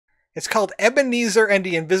It's called Ebenezer and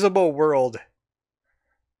the Invisible World.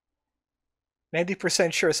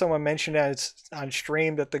 90% sure someone mentioned that on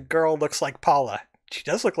stream that the girl looks like Paula. She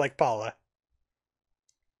does look like Paula.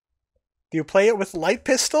 Do you play it with light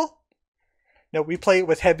pistol? No, we play it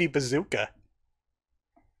with heavy bazooka.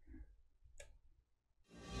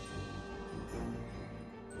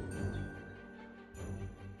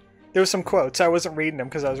 There were some quotes. I wasn't reading them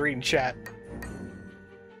because I was reading chat.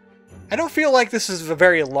 I don't feel like this is a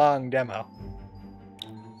very long demo.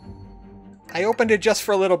 I opened it just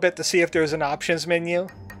for a little bit to see if there was an options menu,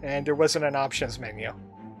 and there wasn't an options menu.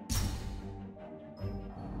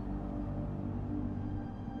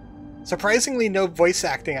 Surprisingly, no voice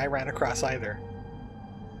acting I ran across either.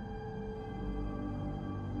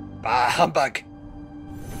 Bah, humbug!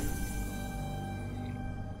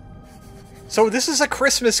 So this is a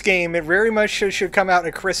Christmas game. It very much should come out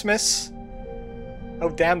at Christmas. Oh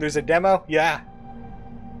damn, there's a demo? Yeah.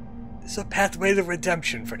 This is a pathway to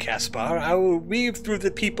redemption for Caspar. I will weave through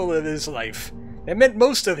the people of his life. That meant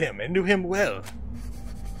most of him and knew him well.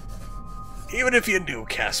 Even if you knew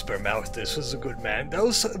Caspar Malthus was a good man, that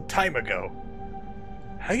was some time ago.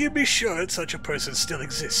 How you be sure that such a person still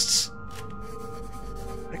exists?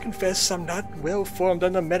 I confess I'm not well formed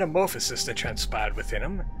on the metamorphosis that transpired within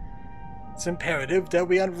him. It's imperative that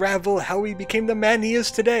we unravel how he became the man he is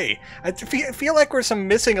today. I feel like we're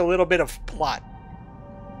missing a little bit of plot.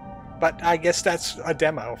 But I guess that's a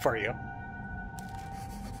demo for you.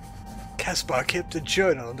 Caspar kept a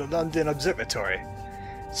journal in the London Observatory,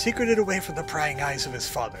 secreted away from the prying eyes of his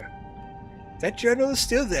father. That journal is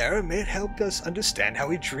still there and may help us understand how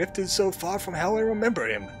he drifted so far from how I remember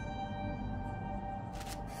him.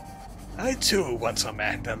 I too once a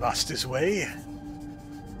man that lost his way.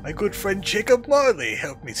 My good friend Jacob Marley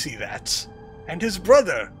helped me see that. And his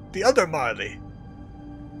brother, the other Marley.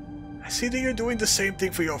 I see that you're doing the same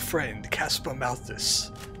thing for your friend, Caspar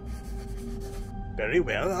Malthus. Very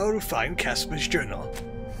well, I'll find Caspar's journal.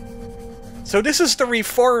 So this is the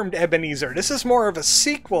reformed Ebenezer. This is more of a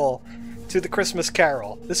sequel to the Christmas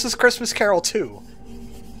Carol. This is Christmas Carol 2.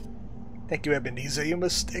 Thank you, Ebenezer. You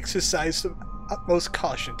must exercise the utmost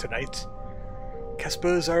caution tonight.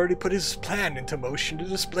 Caspar has already put his plan into motion to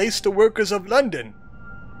displace the workers of London.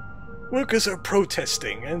 Workers are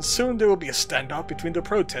protesting, and soon there will be a standoff between the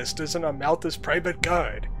protesters and a Malthus private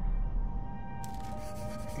guard.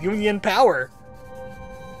 Union power!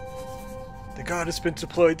 The guard has been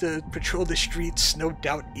deployed to patrol the streets, no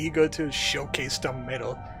doubt eager to showcase the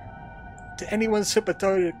medal to anyone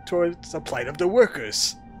sympathetic towards the plight of the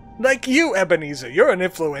workers. Like you, Ebenezer, you're an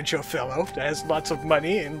influential fellow that has lots of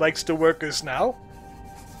money and likes the workers now.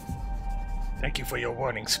 Thank you for your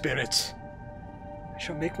warning, Spirit. I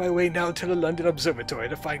shall make my way now to the London Observatory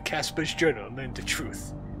to find Caspar's journal and learn the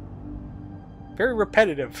truth. Very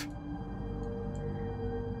repetitive.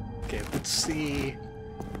 Okay, let's see.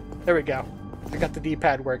 There we go. I got the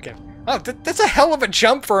D-pad working. Oh, that's a hell of a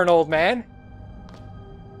jump for an old man.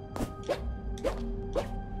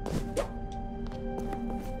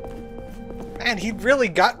 Man, he really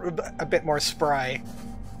got a bit more spry.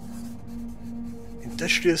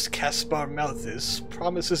 Industrious Caspar Malthus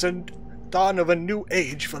promises a dawn of a new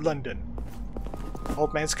age for London.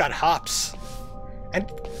 Old man's got hops. And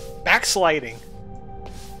backsliding.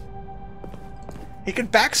 He can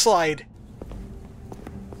backslide.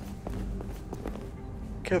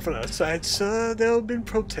 Careful outside, sir. There have been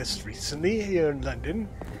protests recently here in London.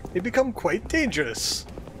 They become quite dangerous.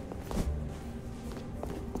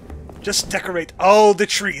 Just decorate all the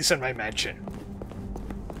trees in my mansion.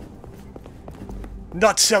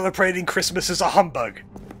 Not celebrating Christmas is a humbug.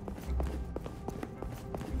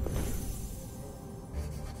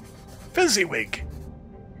 Fezziwig!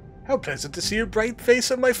 How pleasant to see a bright face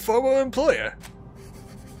of my former employer.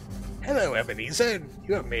 Hello, Ebenezer.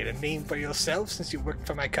 You have made a name for yourself since you worked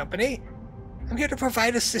for my company. I'm here to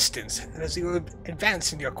provide assistance as you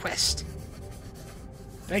advance in your quest.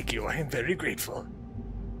 Thank you, I am very grateful.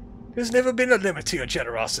 There's never been a limit to your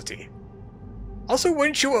generosity. Also,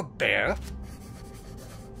 weren't you a bear?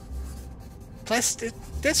 Press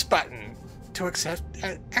this button to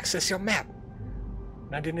access your map.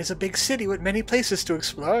 London is a big city with many places to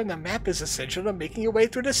explore, and the map is essential to making your way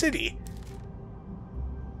through the city.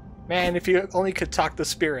 Man, if you only could talk to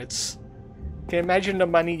spirits. Can you imagine the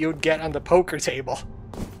money you'd get on the poker table?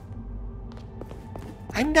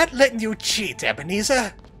 I'm not letting you cheat,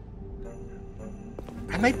 Ebenezer.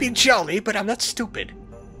 I might be jolly, but I'm not stupid.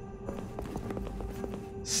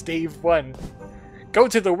 Stave 1. Go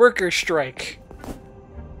to the workers' strike.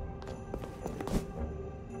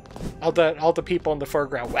 All the people in the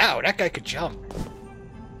foreground. Wow, that guy could jump.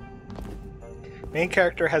 Main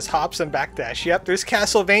character has hops and backdash. Yep, there's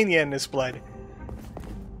Castlevania in his blood.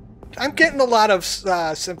 I'm getting a lot of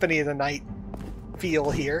Symphony of the Night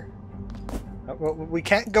feel here. We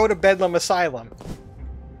can't go to Bedlam Asylum.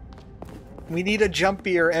 We need a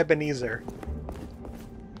jumpier Ebenezer.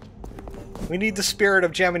 We need the spirit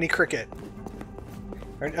of Gemini Cricket.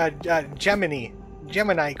 Or,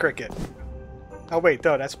 Gemini Cricket. Oh wait,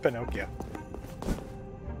 no, that's Pinocchio.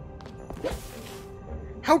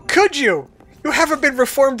 How could you? You haven't been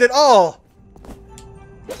reformed at all!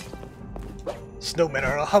 Snowmen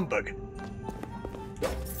are a humbug.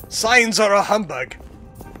 Signs are a humbug.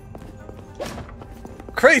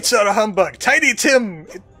 Crates are a humbug. Tiny Tim!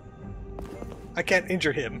 I can't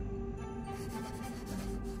injure him.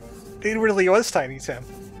 It really was Tiny Tim.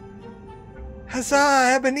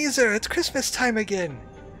 Huzzah, Ebenezer! It's Christmas time again!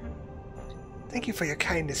 Thank you for your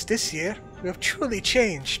kindness this year. You have truly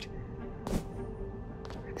changed.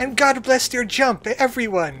 And God bless your jump,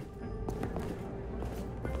 everyone!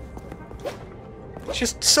 It's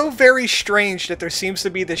just so very strange that there seems to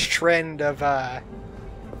be this trend of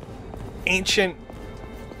ancient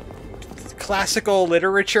classical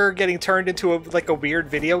literature getting turned into like a weird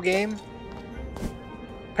video game.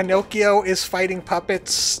 Pinocchio is fighting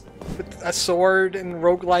puppets with a sword and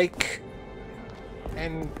roguelike,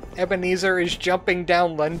 and Ebenezer is jumping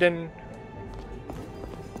down London,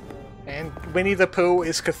 and Winnie the Pooh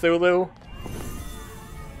is Cthulhu.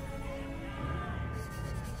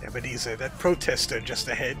 Ebenezer, that protester just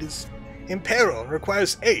ahead is in peril and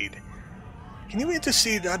requires aid. Can you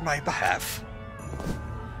intercede on my behalf?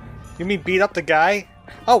 You mean beat up the guy?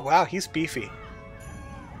 Oh wow, he's beefy.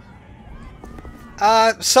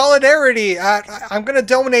 Solidarity! I'm gonna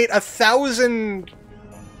donate 1,000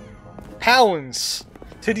 pounds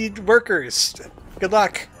to the workers. Good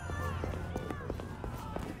luck.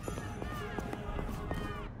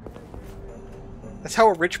 That's how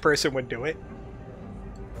a rich person would do it.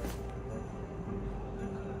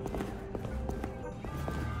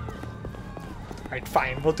 Alright,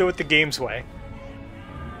 fine. We'll do it the game's way.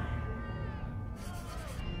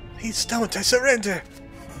 Please don't, I surrender!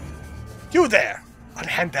 You there!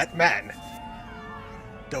 Unhand that man!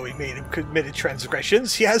 Though he made him committed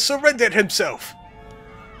transgressions, he has surrendered himself!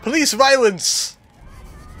 Police violence!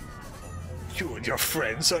 You and your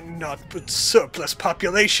friends are not but surplus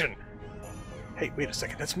population! Hey, wait a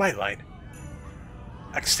second, that's my line.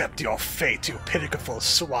 Accept your fate, you pitiful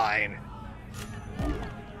swine!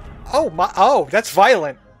 Oh, my! Oh, that's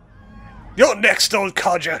violent! You're next, old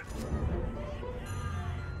codger!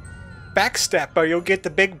 Backstep or you'll get the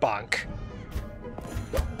big bonk.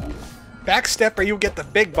 Backstep or you'll get the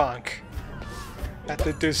big bonk.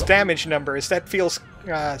 There's damage numbers. That feels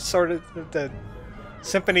sort of the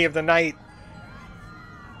Symphony of the Night.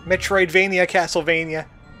 Metroidvania, Castlevania.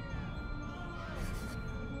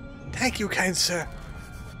 Thank you, kind sir.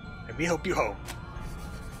 Let me help you home.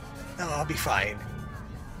 No, I'll be fine.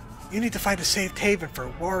 You need to find a safe haven for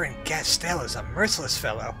Warren Gastel is a merciless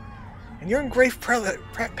fellow, and you're in grave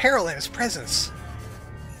peril in his presence.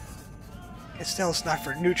 Gastel's not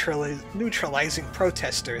for neutralizing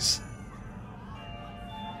protesters.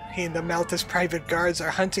 He and the Malta's private guards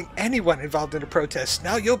are hunting anyone involved in the protests.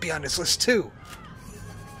 Now you'll be on his list too.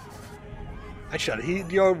 I shall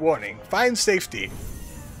heed your warning. Find safety.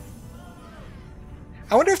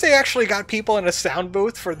 I wonder if they actually got people in a sound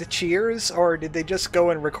booth for the cheers, or did they just go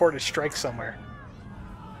and record a strike somewhere?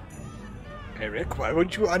 Eric, why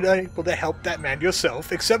would you unable to help that man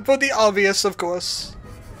yourself, except for the obvious, of course?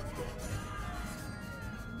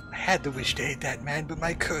 I had the wish to aid that man, but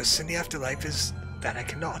my curse in the afterlife is that I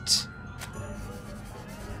cannot.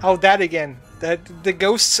 Oh, that again. That the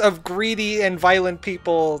ghosts of greedy and violent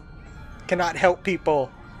people cannot help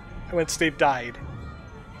people once they've died.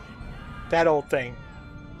 That old thing.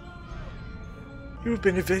 You have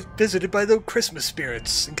been visited by the Christmas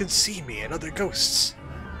spirits and can see me and other ghosts.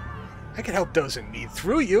 I can help those in need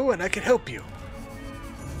through you, and I can help you.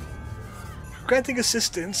 Granting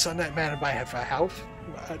assistance on that man on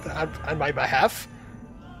my behalf,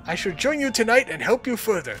 I shall join you tonight and help you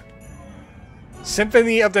further.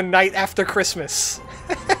 Symphony of the Night after Christmas.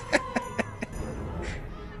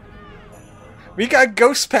 We got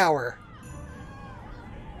ghost power.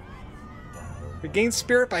 Regain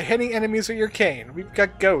spirit by hitting enemies with your cane. We've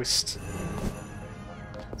got ghost.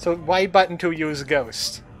 So Y button to use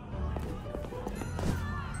ghost.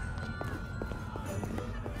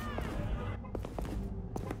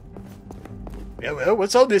 Yeah, well,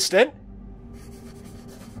 what's all this then?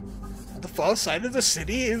 On the far side of the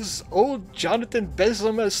city is old Jonathan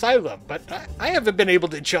Bedlam Asylum, but I haven't been able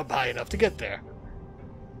to jump high enough to get there.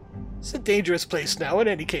 It's a dangerous place now in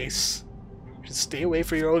any case. Just stay away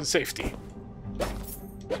for your own safety.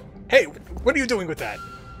 Hey, what are you doing with that?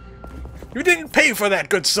 You didn't pay for that,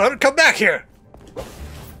 good sir. Come back here.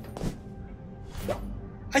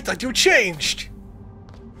 I thought you changed.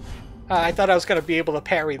 I thought I was going to be able to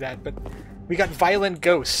parry that, but we got Violent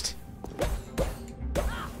Ghost.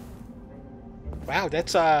 Wow,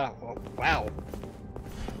 that's, wow.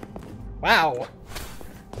 Wow.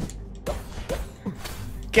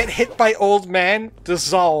 Get hit by old man,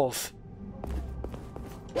 dissolve.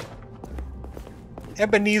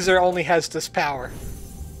 Ebenezer only has this power.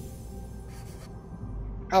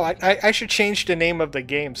 Oh, I should change the name of the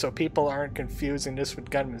game so people aren't confusing this with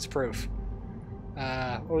Gunman's Proof.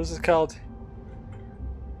 What was it called?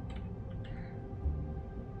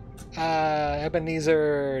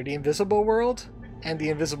 Ebenezer, the Invisible World? And the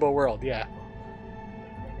Invisible World, yeah.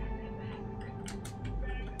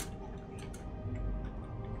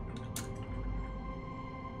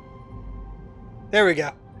 There we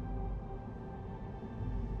go.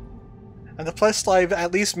 And the plus live,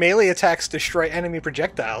 at least melee attacks destroy enemy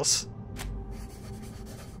projectiles.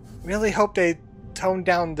 Really hope they tone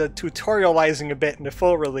down the tutorializing a bit in the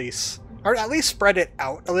full release. Or at least spread it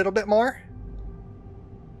out a little bit more.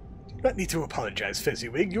 You don't need to apologize,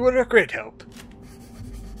 Fezziwig. You were a great help.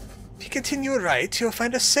 If you continue right, you'll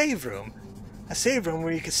find a save room. A save room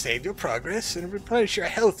where you can save your progress and replenish your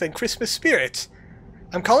health and Christmas spirit.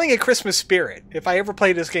 I'm calling it Christmas Spirit, if I ever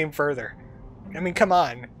play this game further. I mean, come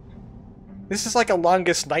on. This is like a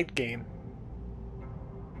Longest Night game.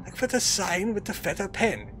 Look for the sign with the feather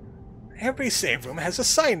pen. Every save room has a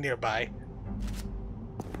sign nearby.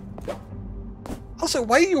 Also,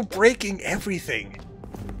 why are you breaking everything?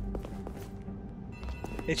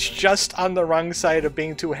 It's just on the wrong side of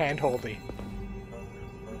being too hand-holdy.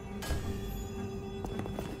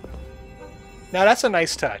 Now that's a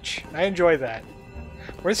nice touch. I enjoy that.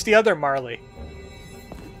 Where's the other Marley?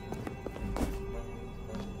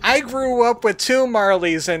 I grew up with 2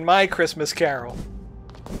 Marleys in my Christmas Carol.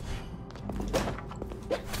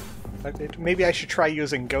 Maybe I should try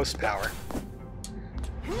using ghost power.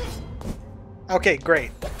 Okay,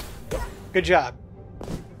 great. Good job.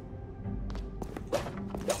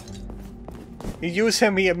 You use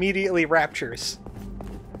him, he immediately raptures.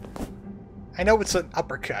 I know it's an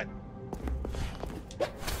uppercut.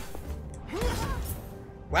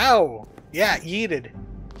 Wow! Yeah, yeeted.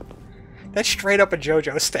 That's straight up a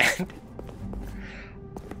JoJo stand.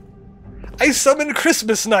 I summon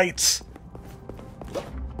Christmas Knights!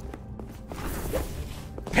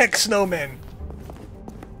 Peck snowmen!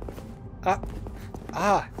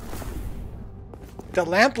 The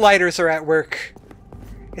lamplighters are at work.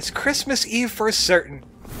 It's Christmas Eve for certain.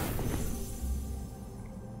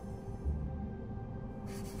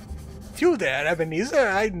 You there, Ebenezer.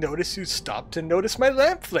 I noticed you stopped to notice my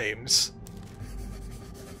lamp flames.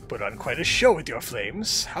 Put on quite a show with your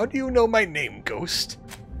flames. How do you know my name, Ghost?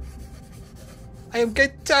 I am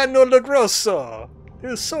Gaetano LaGrosso.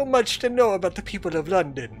 There is so much to know about the people of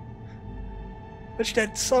London. Which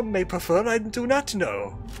that some may prefer I do not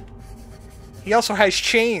know. He also has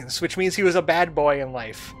chains, which means he was a bad boy in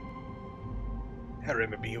life. I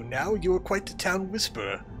remember you now. You were quite the town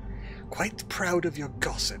whisperer. Quite proud of your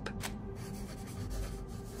gossip.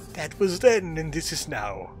 That was then, and this is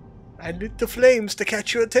now. I lit the flames to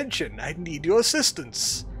catch your attention. I need your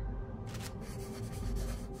assistance.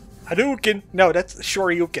 Hadouken! No, that's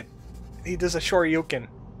Shoryuken. He does a Shoryuken.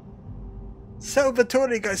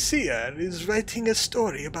 Salvatore Garcia is writing a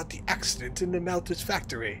story about the accident in the Malthus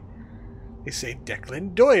factory. They say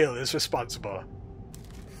Declan Doyle is responsible.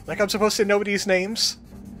 Like I'm supposed to know these names?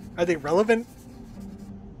 Are they relevant?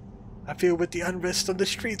 I feel with the unrest on the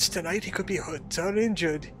streets tonight he could be hurt or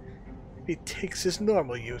injured. If he takes his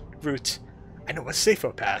normal route, I know a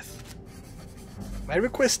safer path. My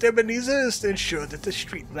request, Ebenezer, is to ensure that the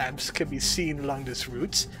street lamps can be seen along this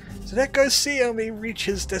route, so that Garcia may reach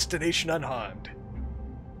his destination unharmed.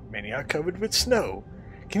 Many are covered with snow.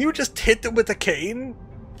 Can you just hit them with a cane?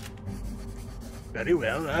 Very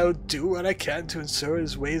well, I'll do what I can to ensure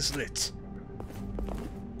his way is lit.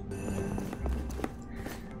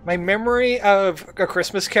 My memory of A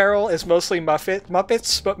Christmas Carol is mostly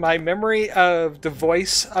Muppets, but my memory of the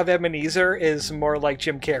voice of Ebenezer is more like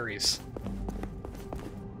Jim Carrey's.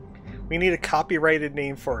 We need a copyrighted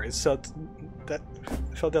name for it, so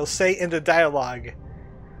they'll say in the dialogue.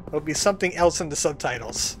 There'll be something else in the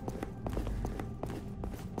subtitles.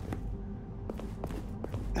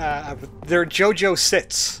 They're JoJo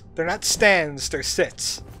sits. They're not stands, they're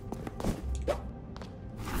sits.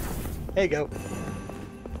 There you go.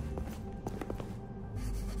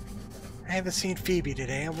 I haven't seen Phoebe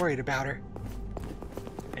today. I'm worried about her.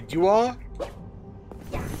 And you are?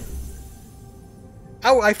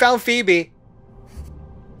 Oh, I found Phoebe!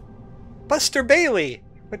 Buster Bailey!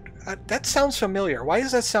 But that sounds familiar. Why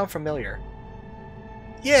does that sound familiar?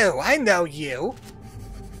 You, I know you.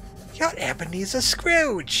 You're Ebenezer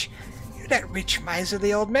Scrooge. You're that rich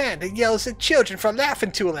miserly old man that yells at children for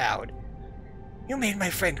laughing too loud. You made my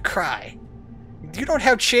friend cry. You don't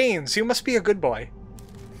have chains. You must be a good boy.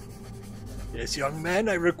 Yes, young man,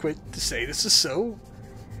 I regret to say this is so.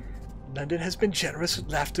 London has been generous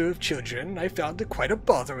with laughter of children. I found it quite a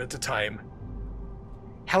bother at the time.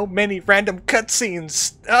 How many random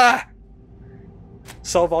cutscenes? Ah!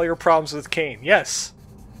 Solve all your problems with Kane. Yes.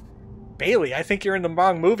 Bailey, I think you're in the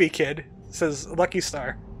wrong movie, kid, says Lucky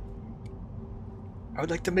Star. I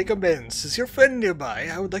would like to make amends. Is your friend nearby?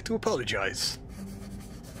 I would like to apologize.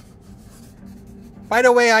 By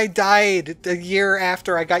the way, I died a year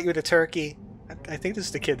after I got you to Turkey. I think this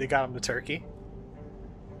is the kid that got him to Turkey.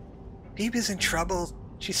 Phoebe's in trouble.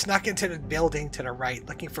 She snuck into the building to the right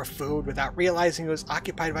looking for food without realizing it was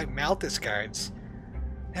occupied by Malthus guards.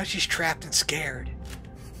 Now she's trapped and scared.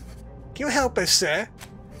 Can you help us, sir?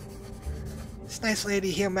 This nice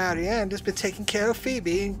lady here, Marianne, has been taking care of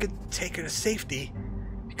Phoebe and could take her to safety.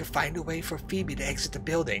 You could find a way for Phoebe to exit the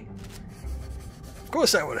building. Of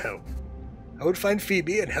course I would help. I would find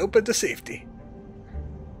Phoebe and help her to safety.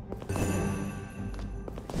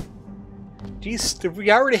 Jeez,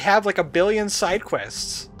 we already have like 1 billion side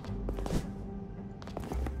quests.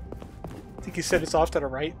 I think he said it's off to the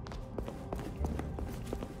right.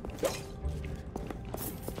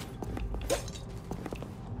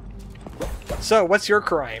 So, what's your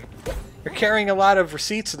crime? You're carrying a lot of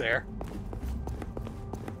receipts there.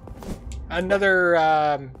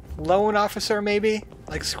 Another loan officer, maybe?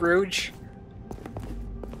 Like Scrooge?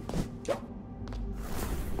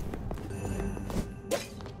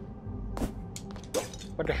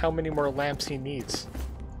 Wonder how many more lamps he needs.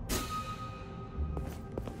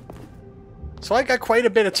 So I got quite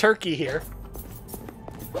a bit of turkey here.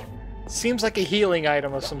 Seems like a healing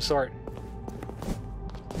item of some sort.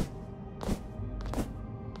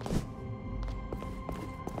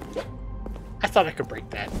 I thought I could break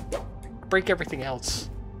that. Break everything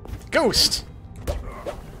else. Ghost!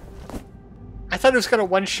 I thought it was gonna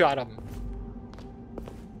one-shot him.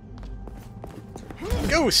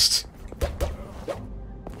 Ghost!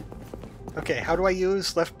 Okay, how do I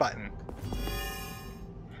use left button?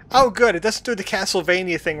 Oh, good. It doesn't do the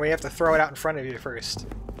Castlevania thing where you have to throw it out in front of you first.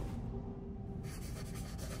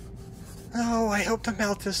 Oh, I hope the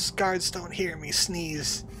Malthus guards don't hear me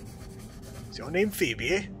sneeze. Is your name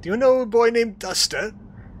Phoebe? Do you know a boy named Buster?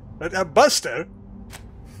 Buster?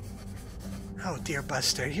 Oh, dear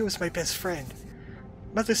Buster. He was my best friend.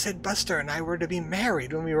 Mother said Buster and I were to be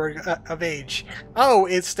married when we were of age. Oh,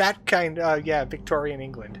 it's that kind, yeah, Victorian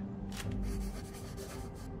England.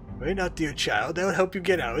 Worry not, dear child. I will help you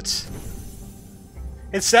get out.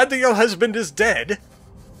 It's sad that your husband is dead.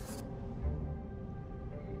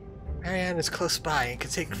 Marianne is close by and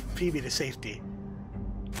can take Phoebe to safety.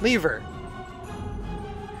 Leave her.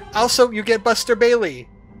 Also, you get Buster Bailey.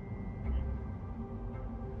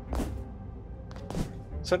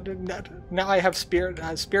 So now I have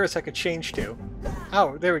spirits I could change to.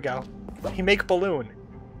 Oh, there we go. He make balloon.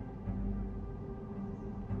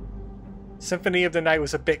 Symphony of the Night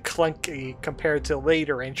was a bit clunky compared to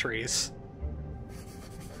later entries.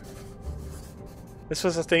 This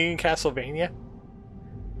was a thing in Castlevania.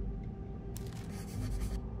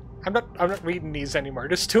 I'm not reading these anymore.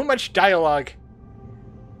 There's too much dialogue.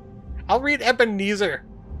 I'll read Ebenezer.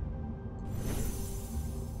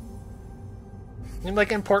 And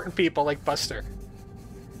like important people like Buster.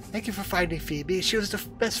 Thank you for finding Phoebe. She was the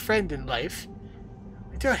best friend in life.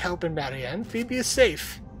 With your help and Marianne, Phoebe is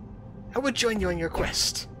safe. I will join you on your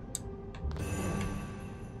quest.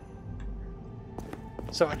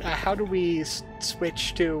 So how do we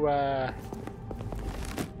switch to...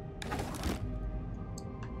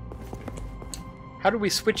 How do we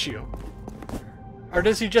switch you? Or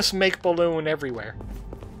does he just make balloon everywhere?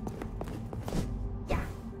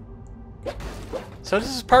 So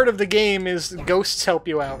this is part of the game, is ghosts help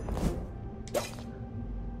you out.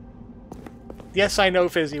 Yes, I know,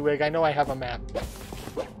 Fizzywig. I know I have a map.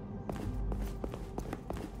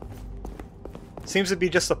 Seems to be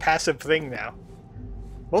just a passive thing now.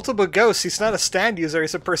 Multiple ghosts. He's not a stand user.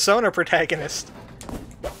 He's a persona protagonist.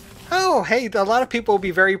 Oh, hey, a lot of people will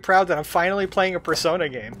be very proud that I'm finally playing a Persona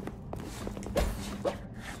game.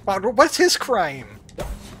 Wow, what's his crime?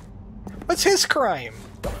 What's his crime?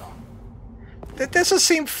 That doesn't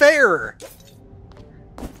seem fair.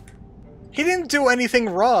 He didn't do anything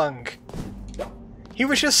wrong. He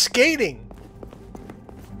was just skating.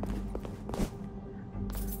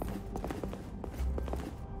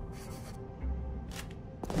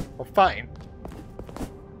 fine.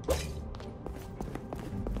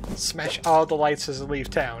 Smash all the lights as I leave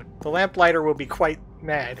town. The lamplighter will be quite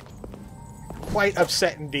mad. Quite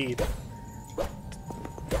upset indeed.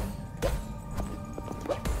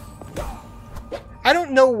 I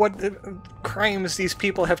don't know what crimes these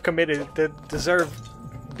people have committed that deserve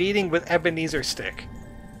beating with Ebenezer stick.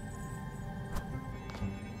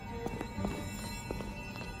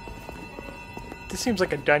 This seems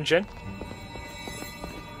like a dungeon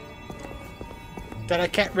that I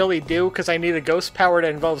can't really do because I need a ghost power that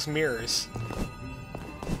involves mirrors.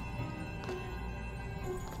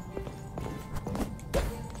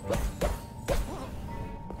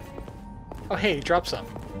 Oh hey, drop some.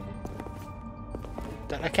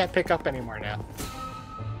 That I can't pick up anymore now.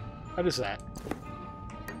 What is that?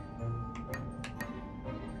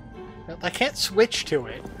 I can't switch to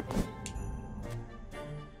it.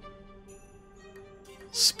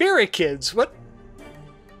 Spirit kids, what?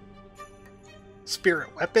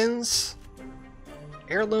 Spirit weapons?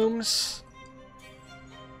 Heirlooms?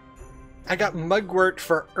 I got mugwort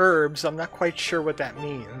for herbs. I'm not quite sure what that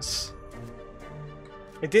means.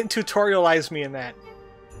 It didn't tutorialize me in that.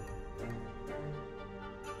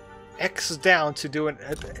 X down to do a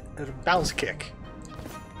bounce kick.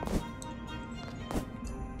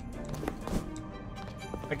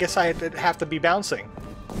 I guess I have to be bouncing.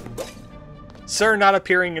 Sir not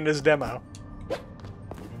appearing in this demo.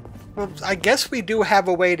 Well, I guess we do have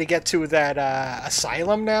a way to get to that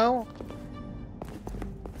asylum now.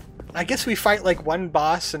 I guess we fight like one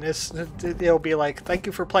boss and it'll be like, thank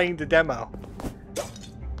you for playing the demo.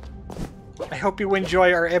 I hope you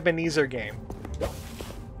enjoy our Ebenezer game.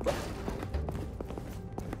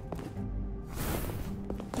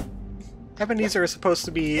 Ebenezer is supposed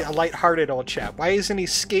to be a light-hearted old chap. Why isn't he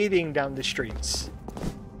skating down the streets?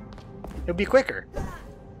 It'll be quicker.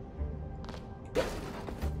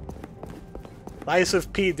 Lies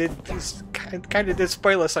of P kind of did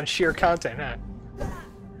spoil us on sheer content, huh?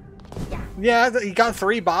 Yeah, he got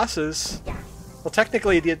 3 bosses. Well,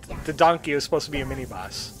 technically, the donkey was supposed to be a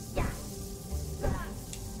mini-boss.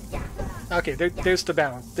 Okay, there's the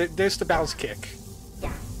bounce. There's the bounce kick.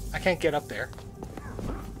 I can't get up there.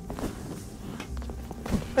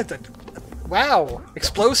 What the? Wow!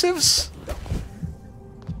 Explosives?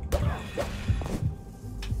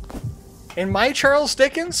 In my Charles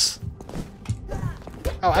Dickens?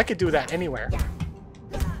 Oh, I could do that anywhere.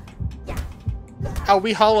 Oh,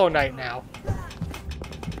 we Hollow Knight now.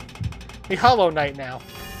 We Hollow Knight now.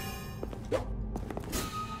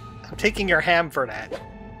 I'm taking your ham for that.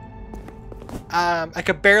 I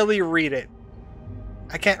could barely read it.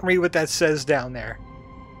 I can't read what that says down there.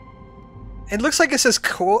 It looks like it says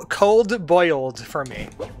cold boiled for me.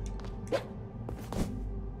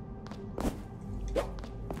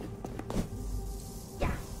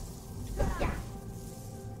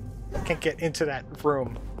 Can't get into that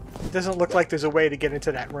room. It doesn't look like there's a way to get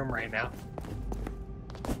into that room right now.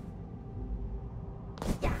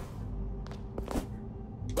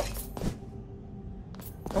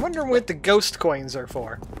 I wonder what the ghost coins are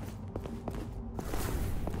for.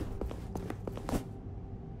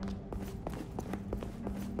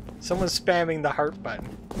 Someone's spamming the heart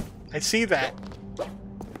button. I see that.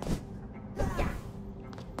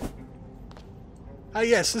 Ah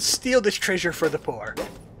yes, let's steal this treasure for the poor.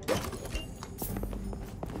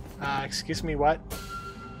 Excuse me, what?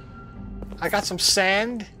 I got some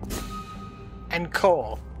sand and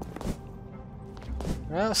coal.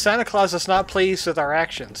 Well, Santa Claus is not pleased with our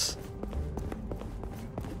actions.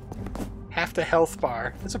 Half the health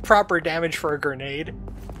bar. That's a proper damage for a grenade.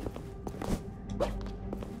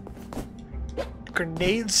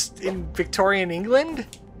 Grenades in Victorian England?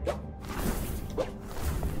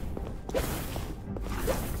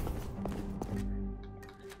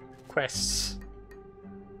 Quests.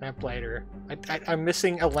 Lamplighter. I'm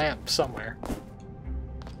missing a lamp somewhere.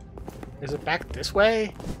 Is it back this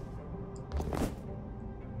way?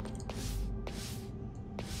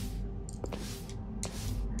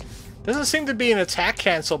 Doesn't seem to be an attack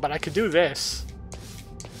cancel, but I could do this.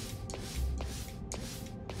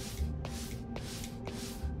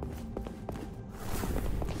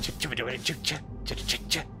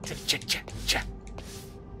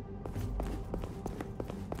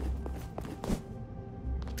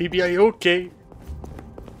 VBI okay.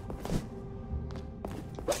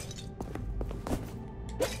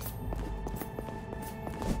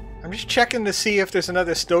 I'm just checking to see if there's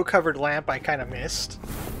another snow-covered lamp I kind of missed.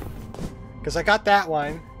 Because I got that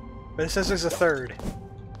one, but it says there's a third.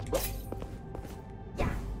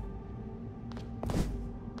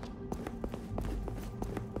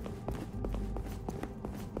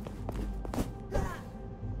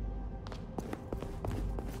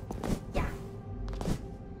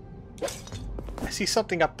 see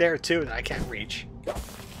something up there too that I can't reach.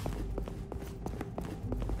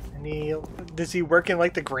 And does he work in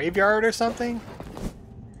like the graveyard or something?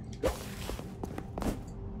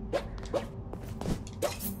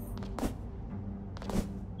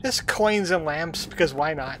 Just coins and lamps, because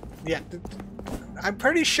why not? Yeah, I'm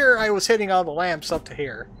pretty sure I was hitting all the lamps up to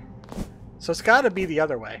here. So it's gotta be the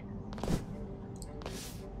other way.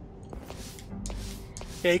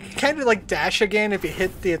 Yeah, you can kind of like dash again if you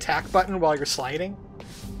hit the attack button while you're sliding.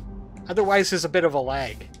 Otherwise, there's a bit of a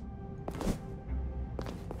lag.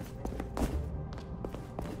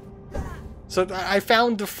 So I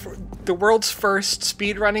found the world's first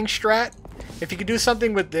speedrunning strat. If you could do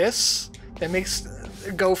something with this that makes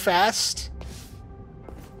it go fast,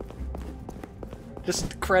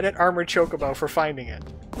 just credit ArmoredChocobo for finding it.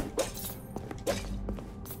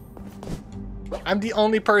 I'm the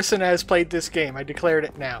only person that has played this game. I declared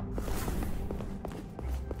it now.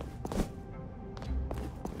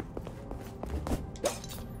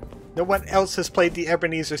 No one else has played the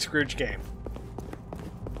Ebenezer Scrooge game.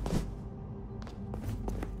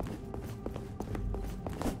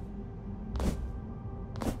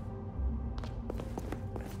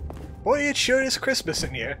 Boy, it sure is Christmas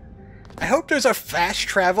in here. I hope there's a fast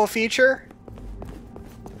travel feature.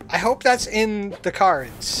 I hope that's in the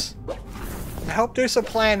cards. I hope there's a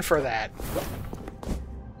plan for that.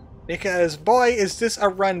 Because, boy, is this a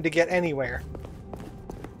run to get anywhere.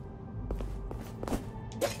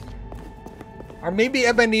 Or maybe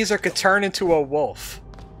Ebenezer could turn into a wolf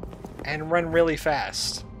and run really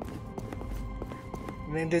fast.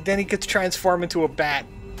 And then he could transform into a bat.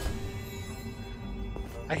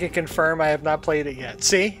 I can confirm I have not played it yet.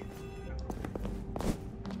 See?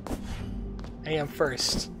 I am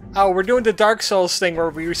first. Oh, we're doing the Dark Souls thing where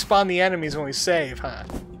we respawn the enemies when we save, huh?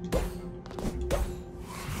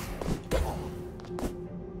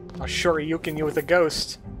 I'll Shoryuken you with a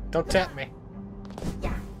ghost. Don't tempt me.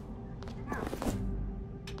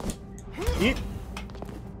 Yeet.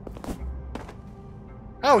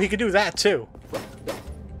 Oh, he could do that too.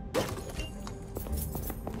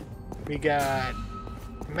 We got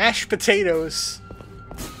mashed potatoes,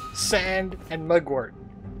 sand, and mugwort.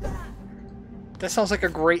 That sounds like a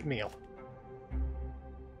great meal.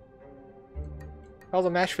 All the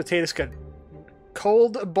mashed potatoes got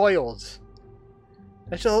cold boiled.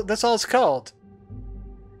 That's all it's called.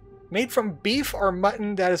 Made from beef or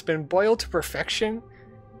mutton that has been boiled to perfection,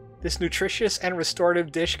 this nutritious and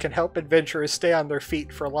restorative dish can help adventurers stay on their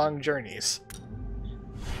feet for long journeys.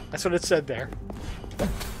 That's what it said there.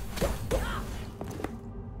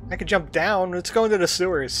 I could jump down. Let's go into the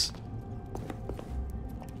sewers.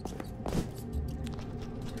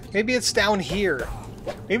 Maybe it's down here.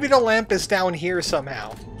 Maybe the lamp is down here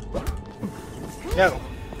somehow. No.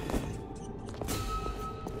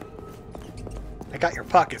 I got your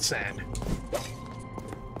pocket sand.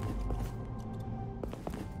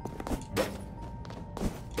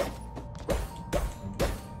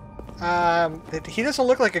 He doesn't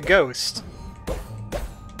look like a ghost.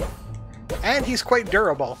 And he's quite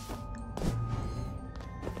durable.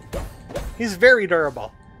 He's very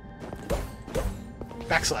durable.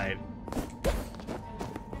 Backslide.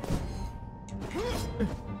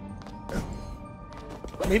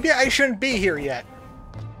 Maybe I shouldn't be here yet.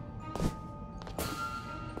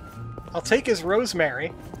 I'll take his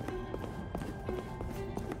rosemary.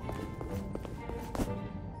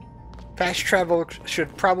 Fast travel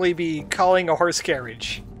should probably be calling a horse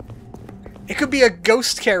carriage. It could be a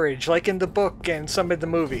ghost carriage, like in the book and some of the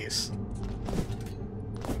movies.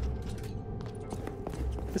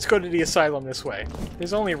 Let's go to the asylum this way.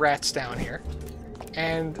 There's only rats down here.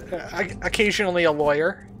 And occasionally a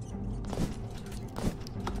lawyer.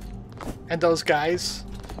 And those guys.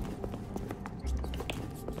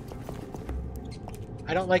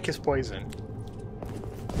 I don't like his poison.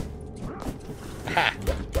 Aha!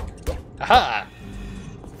 Aha!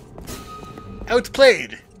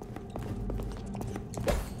 Outplayed!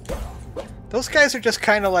 Those guys are just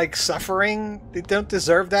kind of like suffering. They don't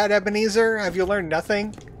deserve that, Ebenezer. Have you learned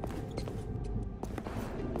nothing?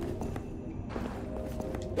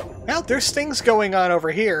 Well, there's things going on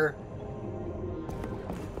over here.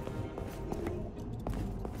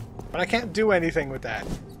 But I can't do anything with that.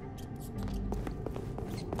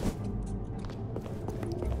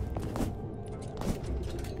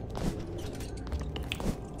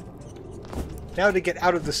 Now to get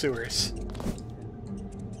out of the sewers.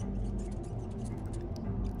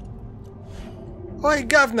 Oi,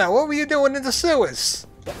 Governor, what were you doing in the sewers?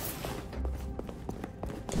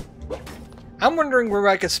 I'm wondering where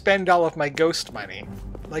I could spend all of my ghost money.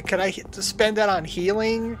 Like, could I spend that on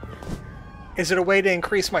healing? Is it a way to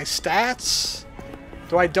increase my stats?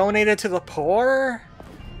 Do I donate it to the poor?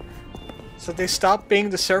 So they stop being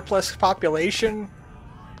the surplus population?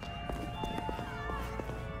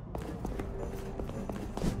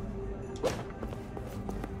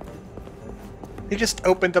 He just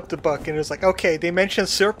opened up the book and it was like, okay, they mentioned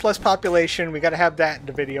surplus population, we gotta have that in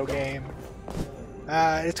the video game.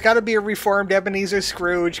 It's gotta be a reformed Ebenezer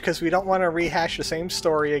Scrooge, because we don't want to rehash the same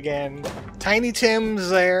story again. Tiny Tim's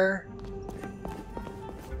there.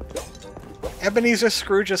 Ebenezer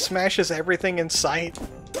Scrooge just smashes everything in sight.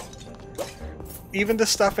 Even the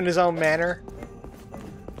stuff in his own manner.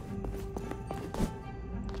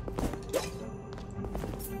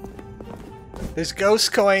 There's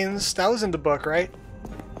ghost coins. That was in the book, right?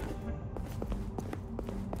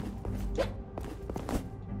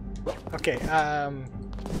 Okay,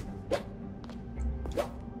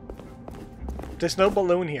 there's no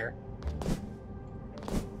balloon here.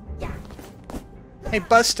 Hey,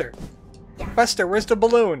 Buster! Buster, where's the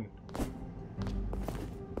balloon?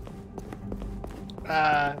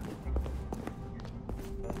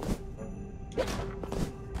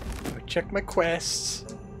 Check my quests.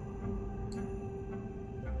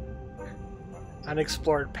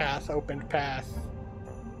 Unexplored path, opened path.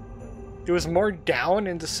 There was more down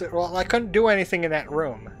in the... Well, I couldn't do anything in that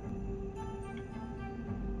room.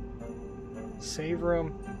 Save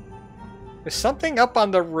room. There's something up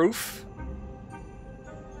on the roof.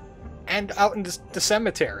 And out in the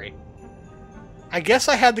cemetery. I guess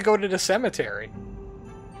I had to go to the cemetery.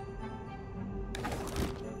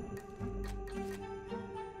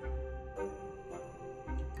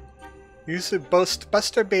 Use the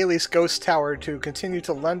Buster Bailey's Ghost Tower to continue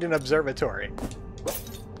to London Observatory.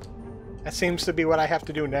 That seems to be what I have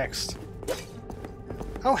to do next.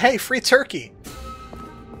 Oh hey, free turkey!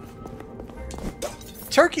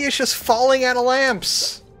 Turkey is just falling out of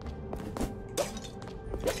lamps!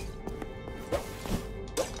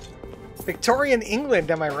 Victorian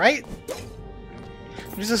England, am I right?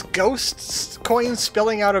 There's just ghost coins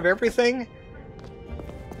spilling out of everything?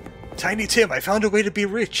 Tiny Tim, I found a way to be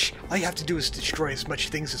rich. All you have to do is destroy as much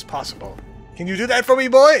things as possible. Can you do that for me,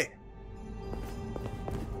 boy?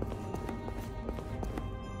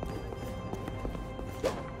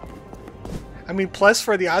 I mean, plus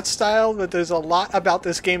for the art style, that there's a lot about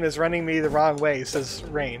this game that's running me the wrong way, says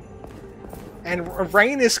Rain. And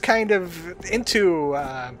Rain is kind of into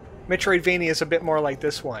Metroidvanias a bit more like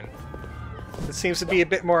this one. It seems to be a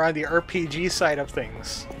bit more on the RPG side of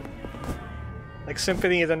things. Like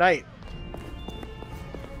Symphony of the Night.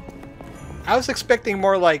 I was expecting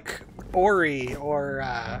more like Ori or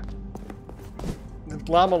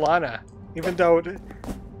La Milana. Even though,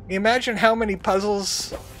 imagine how many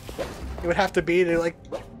puzzles it would have to be to like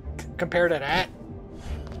compare to that.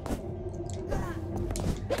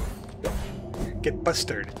 Get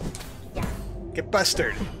busted. Get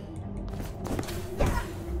busted.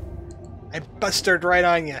 I busted right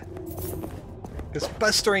on you. Because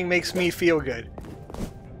bustering makes me feel good.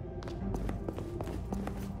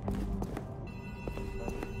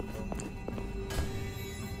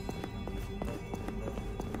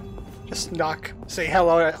 Just knock. Say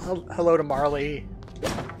hello to Marley.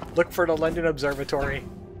 Look for the London Observatory.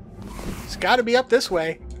 It's gotta be up this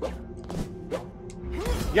way.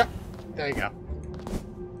 Yep. There you go.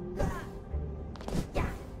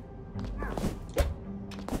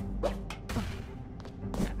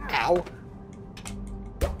 Ow.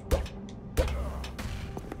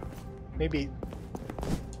 Maybe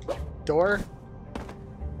door?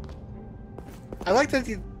 I like that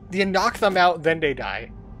you knock them out, then they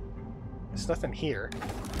die. There's nothing here.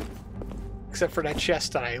 Except for that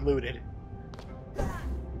chest that I looted.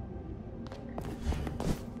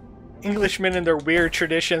 Englishmen and their weird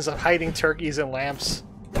traditions of hiding turkeys and lamps.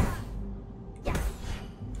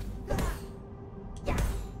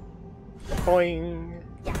 Boing,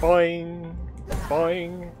 boing,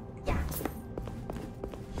 boing.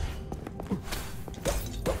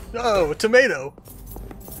 Oh, a tomato!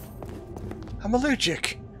 I'm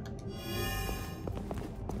allergic.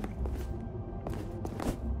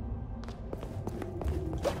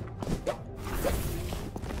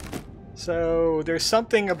 So, there's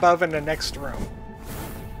something above in the next room.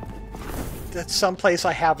 That's someplace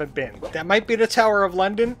I haven't been. That might be the Tower of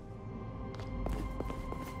London.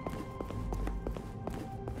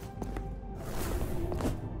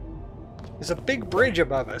 There's a big bridge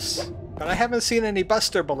above us, but I haven't seen any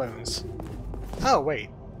Buster balloons. Oh,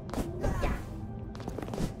 wait.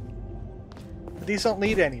 These don't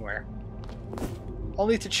lead anywhere.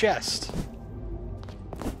 Only to chest.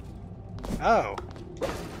 Oh.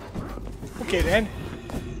 Okay then.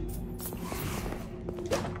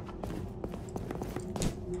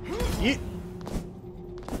 Yeet.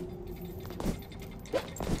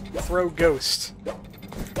 throw ghost.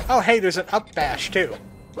 Oh, hey, there's an up bash, too.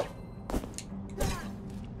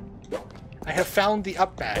 I have found the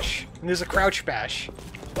up bash. And there's a crouch bash.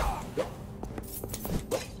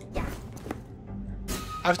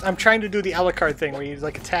 I'm trying to do the a la carte thing where you,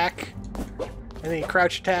 like, attack, and then you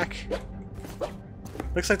crouch attack.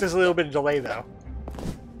 Looks like there's a little bit of delay, though.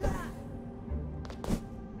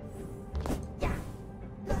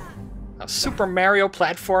 Super Mario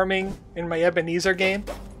platforming in my Ebenezer game.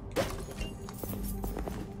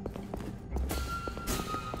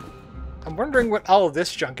 I'm wondering what all of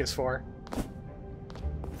this junk is for.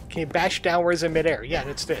 Can you bash downwards in midair? Yeah,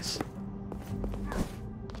 it's this.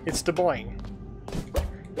 It's the boing.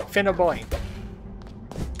 Finna boing.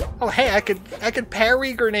 Oh hey, I could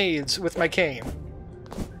parry grenades with my cane.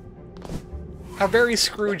 How very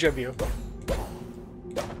Scrooge of you.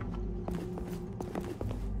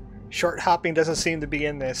 Short hopping doesn't seem to be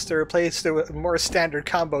in this. To replace the more standard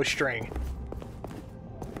combo string.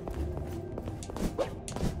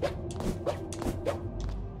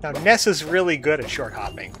 Now Ness is really good at short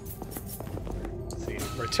hopping. Let's see,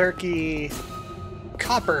 more turkey,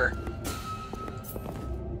 copper.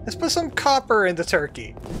 Let's put some copper in the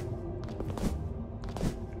turkey.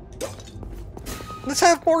 Let's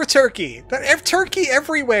have more turkey. Have turkey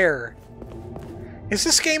everywhere. Is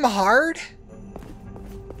this game hard?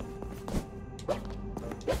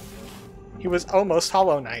 He was almost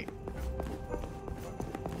Hollow Knight.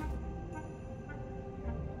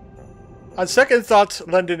 On second thought,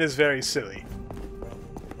 London is very silly.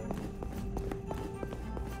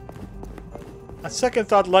 On second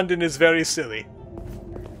thought, London is very silly.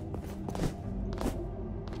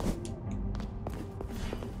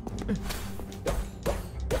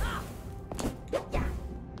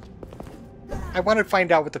 I want to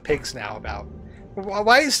find out what the pig's now about.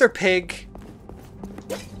 Why is there pig?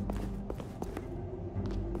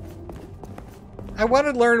 I want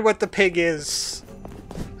to learn what the pig is.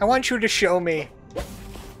 I want you to show me.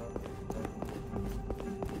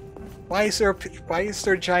 Why is there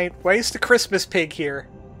the Christmas pig here?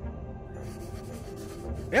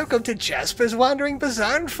 Welcome to Jasper's Wandering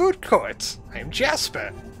Bazaar and Food Court. I'm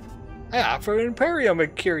Jasper. I offer an Imperium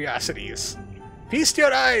of curiosities. Feast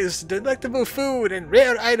your eyes to delectable food and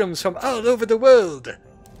rare items from all over the world.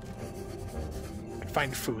 You can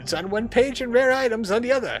find foods on one page and rare items on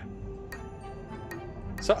the other.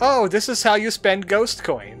 So, oh, this is how you spend ghost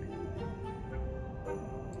coin.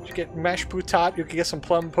 You get mashed potato, you can get some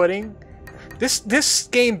plum pudding. This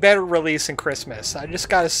game better release in Christmas. I just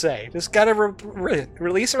gotta say. Just gotta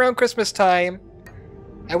release around Christmas time.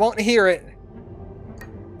 I won't hear it.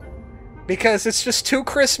 Because it's just too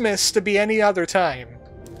Christmas to be any other time.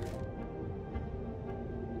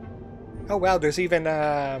 Oh wow, there's even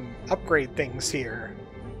upgrade things here.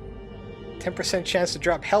 10% chance to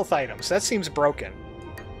drop health items. That seems broken.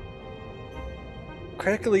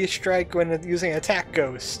 Critically strike when using attack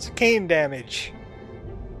ghost. Cane damage.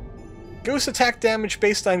 Ghost attack damage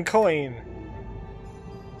based on coin.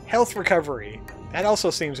 Health recovery. That also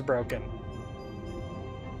seems broken.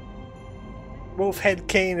 Wolfhead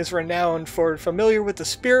Cane is renowned for familiar with the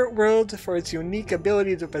spirit world for its unique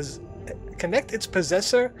ability to connect its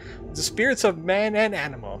possessor with the spirits of man and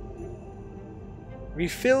animal.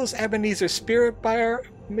 Refills Ebenezer's spirit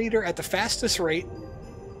meter at the fastest rate,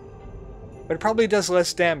 but it probably does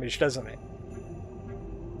less damage, doesn't it?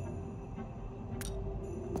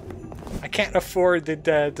 I can't afford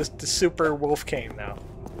the super wolf cane now.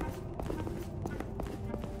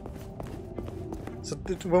 So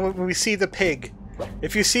when we see the pig,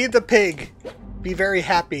 if you see the pig, be very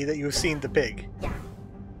happy that you've seen the pig,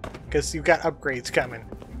 because you've got upgrades coming.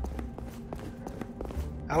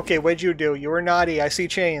 Okay, what'd you do? You were naughty. I see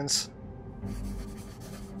chains.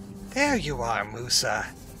 There you are, Musa.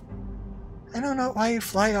 I don't know why you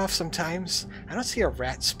fly off sometimes. I don't see a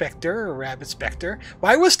rat specter or a rabbit specter.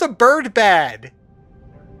 Why was the bird bad?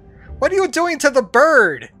 What are you doing to the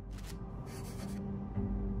bird?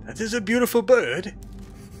 That is a beautiful bird.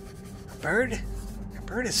 A bird? A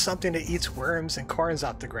bird is something that eats worms and corns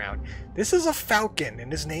off the ground. This is a falcon,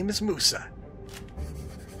 and his name is Musa.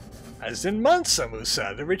 As in Mansa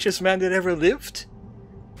Musa, the richest man that ever lived?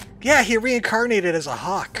 Yeah, he reincarnated as a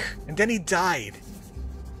hawk, and then he died.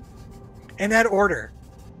 In that order.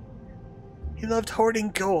 He loved hoarding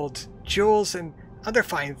gold, jewels, and other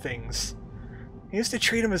fine things. He used to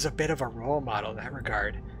treat him as a bit of a role model in that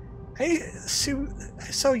regard. I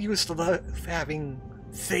so used to love having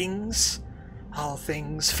things. All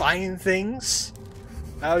things, fine things.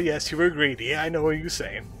 Oh yes, you were greedy, I know what you're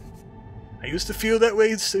saying. I used to feel that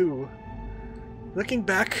way too. Looking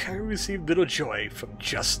back, I received little joy from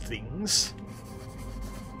just things.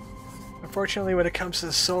 Unfortunately, when it comes to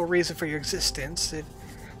the sole reason for your existence, it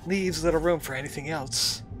leaves little room for anything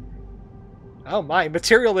else. Oh my,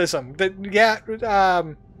 materialism.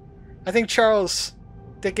 I think Charles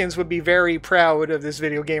Dickens would be very proud of this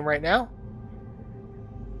video game right now.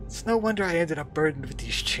 It's no wonder I ended up burdened with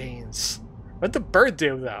these chains. What'd the bird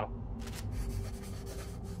do, though?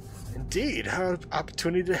 Indeed, our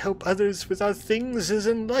opportunity to help others with our things is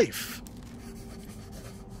in life.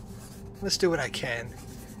 Let's do what I can.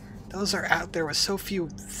 Those are out there with so few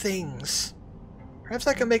things. Perhaps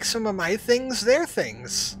I can make some of my things their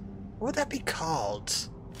things. What would that be called?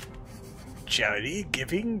 Charity,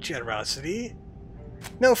 giving, generosity?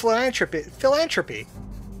 No, philanthropy. Philanthropy.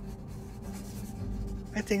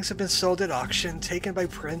 My things have been sold at auction, taken by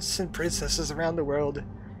princes and princesses around the world.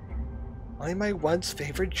 Only my once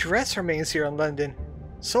favorite dress remains here in London,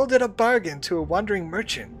 sold at a bargain to a wandering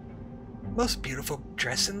merchant. Most beautiful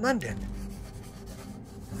dress in London.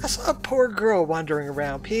 I saw a poor girl wandering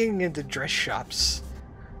around, peeing into dress shops.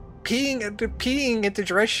 Peeing into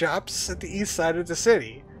dress shops at the east side of the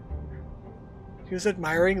city. She was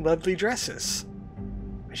admiring lovely dresses.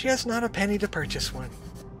 But she has not a penny to purchase one.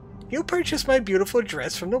 You purchased my beautiful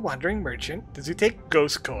dress from the wandering merchant. Does he take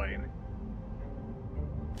ghost coin?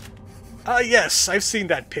 Yes, I've seen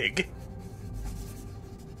that pig.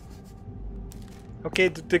 Okay,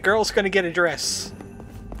 the girl's gonna get a dress.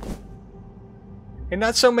 And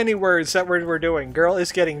not so many words that we're doing. Girl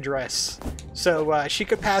is getting dress. So she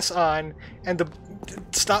could pass on and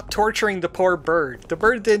stop torturing the poor bird. The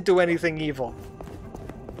bird didn't do anything evil.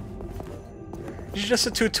 It's just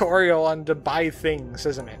a tutorial on to buy things,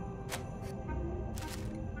 isn't it?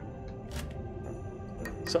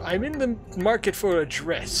 So I'm in the market for a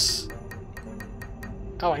dress.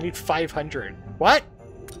 Oh, I need 500. What?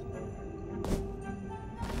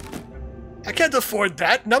 I can't afford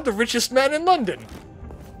that, and I'm the richest man in London.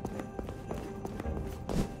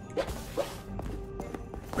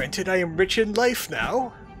 Granted, I am rich in life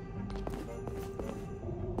now.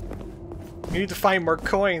 We need to find more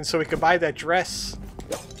coins so we can buy that dress.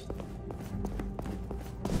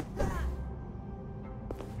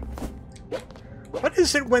 What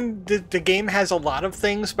is it when the game has a lot of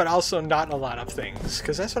things, but also not a lot of things?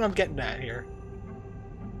 Because that's what I'm getting at here.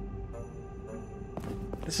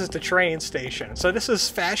 This is the train station. So this is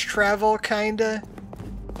fast travel, kinda?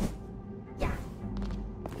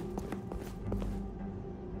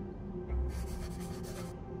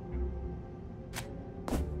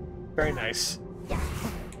 Very nice.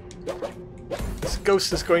 This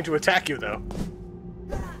ghost is going to attack you, though.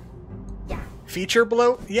 Feature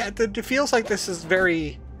bloat? Yeah, it feels like this is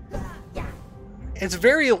very... It's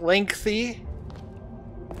very lengthy.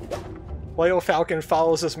 Loyal Falcon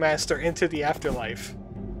follows his master into the afterlife.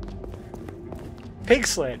 Pig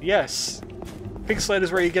sled, yes. Pig sled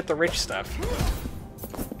is where you get the rich stuff.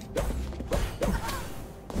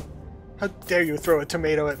 How dare you throw a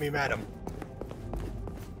tomato at me, madam?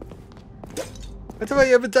 What have I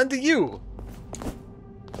ever done to you?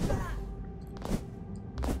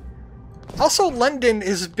 Also, London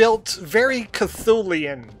is built very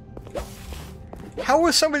Cthulhian. How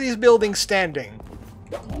are some of these buildings standing?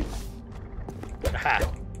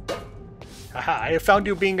 Aha. Aha, I have found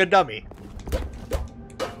you being a dummy.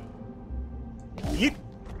 Yeet.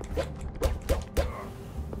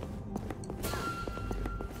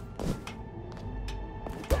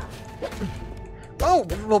 Oh,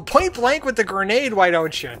 well, point blank with the grenade, why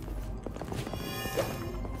don't you?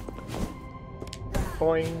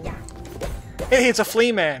 Boing. Hey, it's a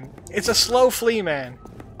flea man. It's a slow flea man.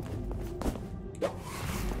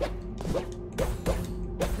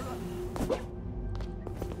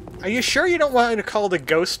 Are you sure you don't want me to call the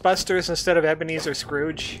Ghostbusters instead of Ebenezer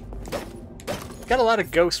Scrooge? Got a lot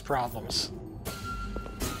of ghost problems.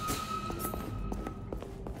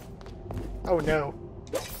 Oh no.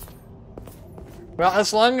 Well,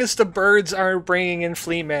 as long as the birds aren't bringing in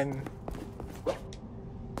flea men.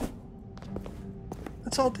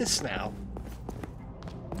 What's all this now?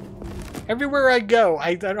 Everywhere I go,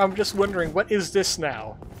 I'm just wondering, what is this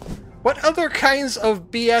now? What other kinds of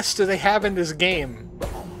BS do they have in this game?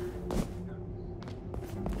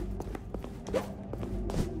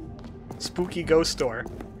 Spooky ghost store.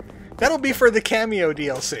 That'll be for the cameo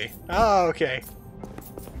DLC. Oh, okay.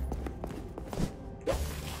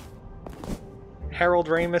 Harold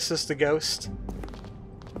Ramis is the ghost.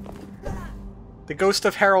 The ghost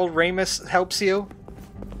of Harold Ramis helps you?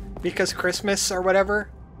 Because Christmas or whatever?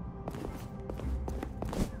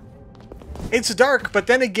 It's dark, but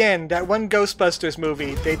then again, that one Ghostbusters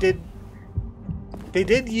movie, they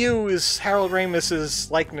did use Harold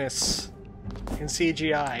Ramis's likeness in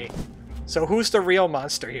CGI. So who's the real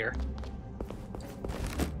monster here?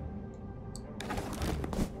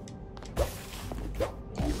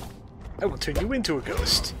 I will turn you into a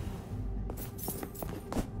ghost.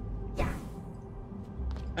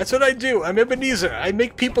 That's what I do. I'm Ebenezer. I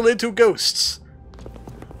make people into ghosts.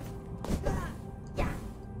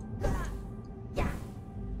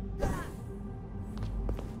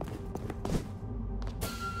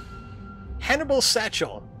 Hannibal's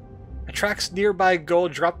satchel attracts nearby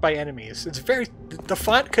gold dropped by enemies. It's very... The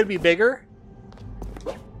font could be bigger.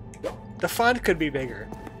 The font could be bigger.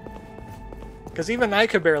 Because even I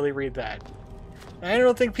could barely read that. And I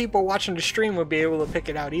don't think people watching the stream would be able to pick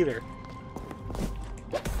it out either.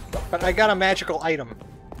 But I got a magical item.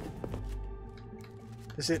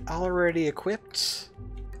 Is it already equipped?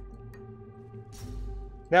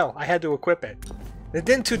 No, I had to equip it. It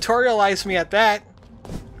didn't tutorialize me at that.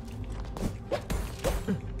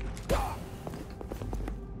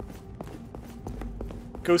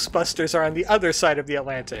 Ghostbusters are on the other side of the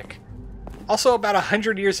Atlantic. Also about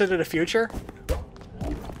 100 years into the future.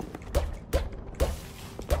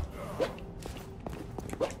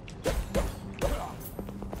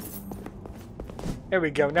 There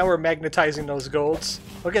we go. Now we're magnetizing those golds.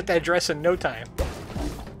 We'll get that dress in no time.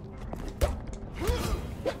 I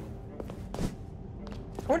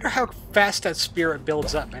wonder how fast that spirit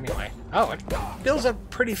builds up anyway. Oh, it builds up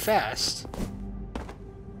pretty fast.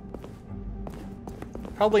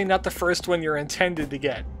 Probably not the first one you're intended to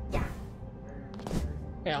get.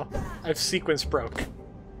 Yeah, I've sequence broke.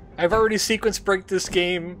 I've already sequence broke this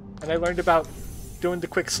game, and I learned about doing the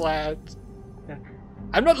quick slabs.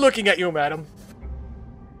 I'm not looking at you, madam.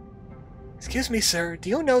 Excuse me, sir, do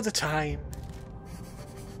you know the time?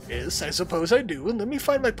 Yes, I suppose I do, and let me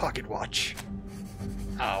find my pocket watch.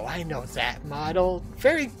 Oh, I know that model.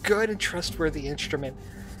 Very good and trustworthy instrument.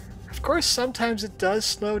 Of course, sometimes it does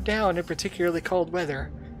slow down in particularly cold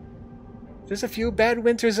weather. There's a few bad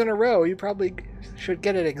winters in a row. You probably should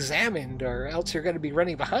get it examined, or else you're going to be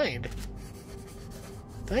running behind.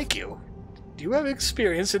 Thank you. Do you have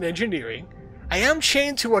experience in engineering? I am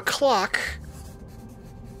chained to a clock.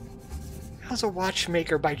 I was a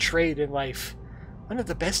watchmaker by trade in life. One of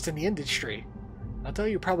the best in the industry. Although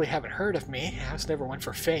you probably haven't heard of me, I was never one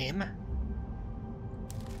for fame.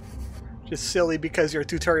 Just silly because your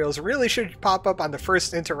tutorials really should pop up on the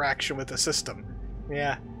first interaction with the system.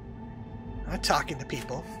 Yeah. Not talking to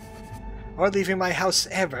people. Or leaving my house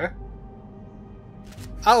ever.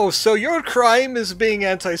 Oh, so your crime is being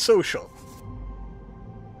antisocial.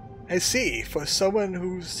 I see. For someone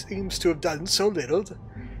who seems to have done so little,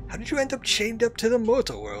 how did you end up chained up to the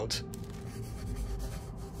mortal world?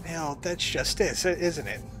 Well, that's just it, isn't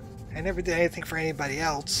it? I never did anything for anybody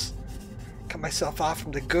else. Cut myself off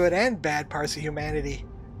from the good and bad parts of humanity.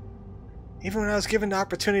 Even when I was given the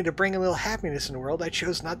opportunity to bring a little happiness in the world, I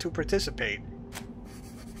chose not to participate.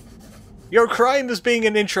 Your crime is being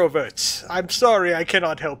an introvert. I'm sorry, I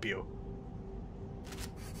cannot help you.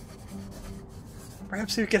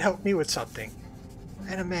 Perhaps you can help me with something. I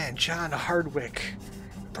had a man, John Hardwick,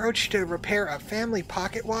 approached to repair a family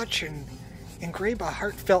pocket watch and engrave a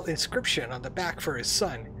heartfelt inscription on the back for his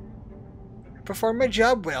son. I performed my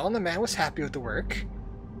job well, and the man was happy with the work.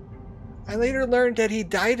 I later learned that he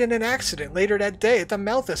died in an accident later that day at the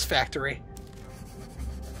Malthus factory.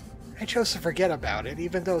 I chose to forget about it,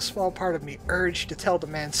 even though a small part of me urged to tell the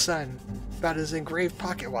man's son about his engraved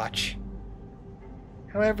pocket watch.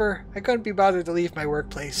 However, I couldn't be bothered to leave my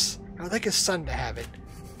workplace. I would like his son to have it.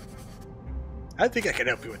 I think I can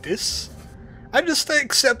help you with this. I'm just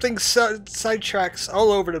accepting sidetracks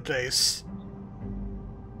all over the place.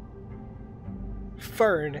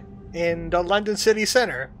 Fern, in the London city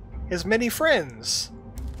centre, has many friends.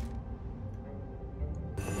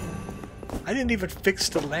 I didn't even fix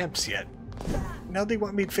the lamps yet. Now they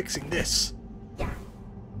want me fixing this.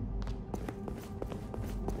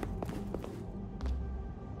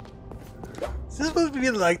 Is this what it would be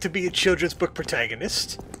like to be a children's book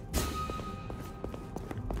protagonist?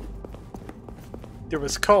 There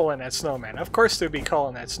was coal in that snowman. Of course there'd be coal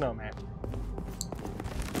in that snowman.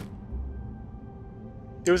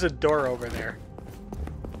 There was a door over there.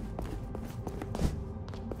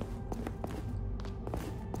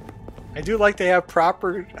 I do like they have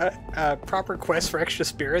proper quests for extra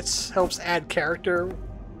spirits. Helps add character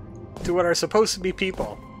to what are supposed to be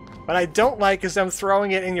people. What I don't like is them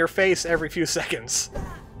throwing it in your face every few seconds.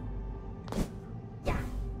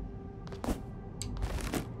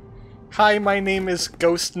 Hi, my name is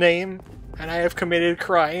Ghost Name, and I have committed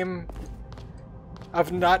crime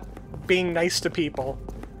of not being nice to people.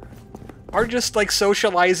 Or just, like,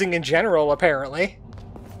 socializing in general, apparently.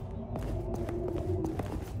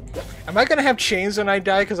 Am I gonna have chains when I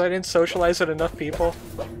die because I didn't socialize with enough people?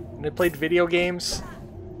 And I played video games?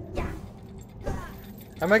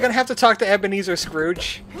 Am I gonna have to talk to Ebenezer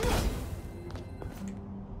Scrooge?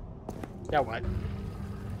 Now what?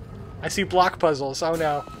 I see block puzzles. Oh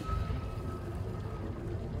no.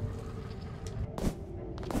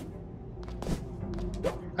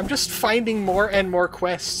 I'm just finding more and more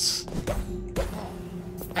quests.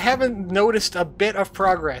 I haven't noticed a bit of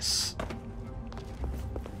progress.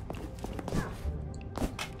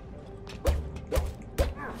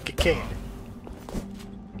 Cane.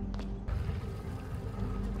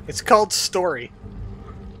 It's called Story.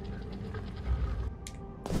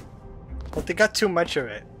 But they got too much of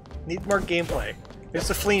it. Need more gameplay. There's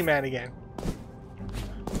the Flea Man again.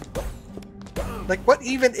 Like, what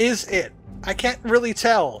even is it? I can't really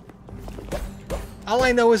tell. All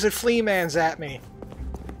I know is that Flea Man's at me.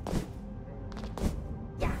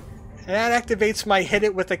 And that activates my hit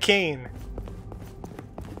it with a cane.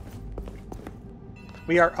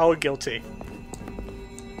 We are all guilty.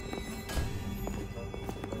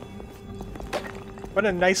 What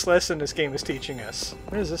a nice lesson this game is teaching us.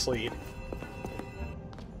 Where does this lead?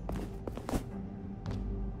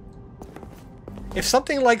 If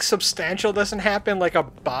something like substantial doesn't happen, like a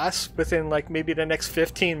boss, within like maybe the next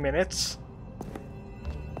 15 minutes,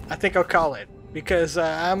 I think I'll call it. Because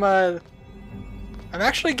I'm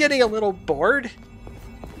actually getting a little bored.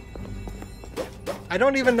 I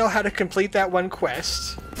don't even know how to complete that one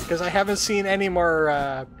quest, because I haven't seen any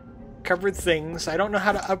more covered things. I don't know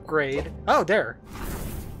how to upgrade. Oh, there.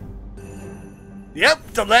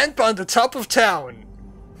 Yep, the lamp on the top of town.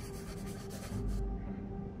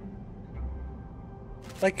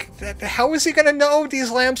 Like, how is he gonna know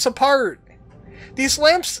these lamps apart? These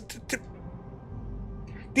lamps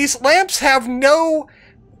have no,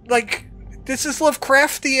 like, this is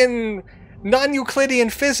Lovecraftian, non-Euclidean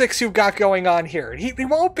physics you've got going on here. He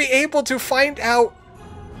won't be able to find out.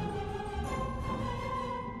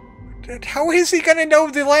 How is he gonna know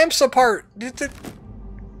the lamps apart?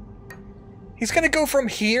 He's gonna go from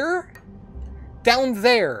here down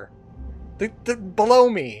there, below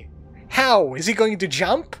me. How? Is he going to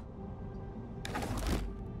jump?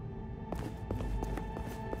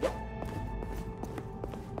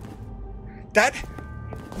 That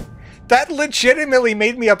legitimately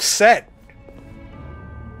made me upset.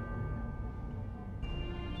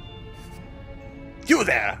 You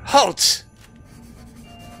there! Halt!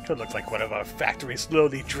 Could look like one of our factory's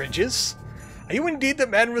lowly dredges. Are you indeed the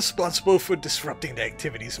man responsible for disrupting the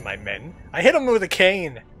activities of my men? I hit him with a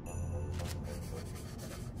cane.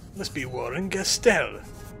 Must be Warren Gastel.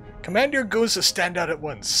 Command your goons to stand out at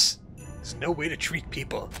once. There's no way to treat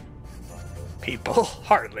people. People?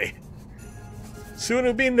 Hardly. Soon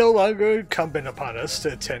it'll be no longer incumbent upon us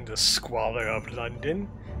to attend the squalor of London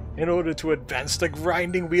in order to advance the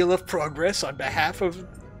grinding wheel of progress on behalf of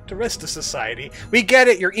the rest of society. We get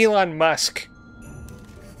it, you're Elon Musk.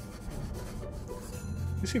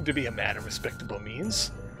 You seem to be a man of respectable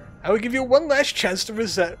means. I will give you one last chance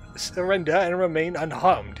to surrender and remain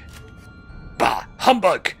unharmed. Bah!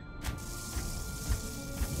 Humbug!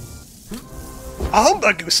 A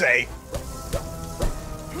humbug, you say?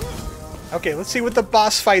 Okay, let's see what the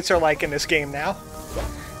boss fights are like in this game now.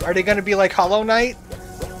 Are they gonna be like Hollow Knight?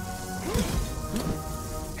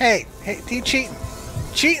 Hey, you cheating?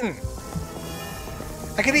 Cheating!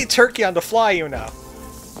 I can eat turkey on the fly, you know.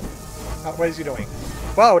 Oh, what is he doing?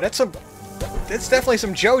 Whoa, that's definitely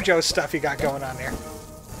some JoJo stuff you got going on there.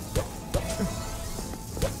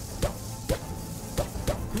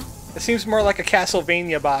 It seems more like a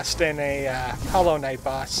Castlevania boss than a Hollow Knight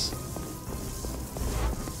boss.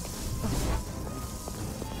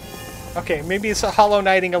 Okay, maybe it's a Hollow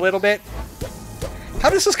Knighting a little bit. How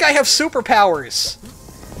does this guy have superpowers?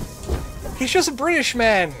 He's just a British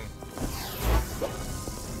man.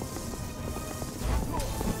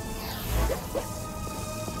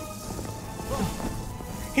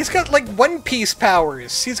 He's got like One Piece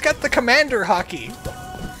powers. He's got the Commander Hockey.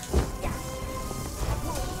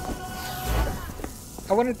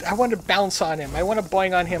 I want to bounce on him. I want to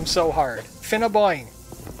boing on him so hard. Finna boing.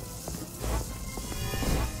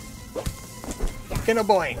 Finna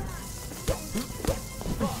boing.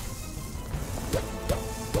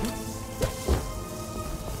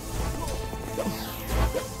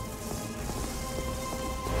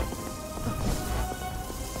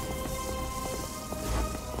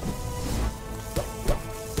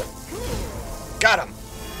 Got him!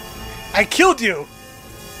 I killed you!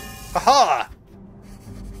 Aha!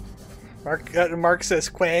 Mark says,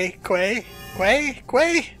 Quay, Quay, Quay,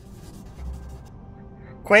 Quay?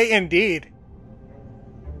 Quay indeed.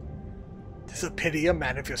 Tis a pity a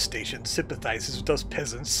man of your station sympathizes with those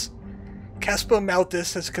peasants. Caspar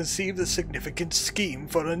Malthus has conceived a significant scheme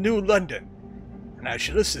for a new London. and I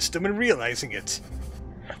should assist him in realizing it.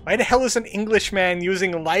 Why the hell is an Englishman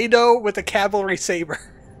using Lido with a cavalry saber?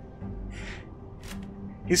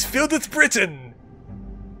 He's filled with Britain!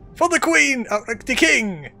 For the Queen! The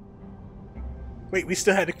King! Wait, we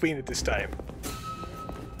still had a Queen at this time.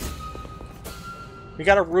 We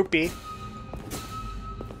got a rupee.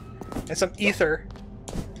 And some ether.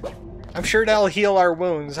 I'm sure that'll heal our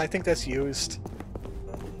wounds. I think that's used.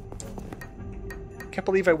 Can't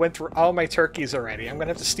believe I went through all my turkeys already. I'm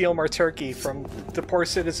gonna have to steal more turkey from the poor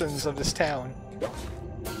citizens of this town.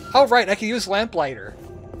 Oh right, I can use lamplighter.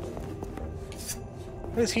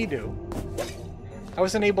 What does he do? I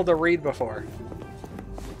wasn't able to read before.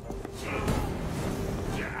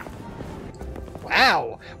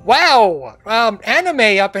 Wow! Wow!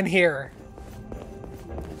 Anime up in here!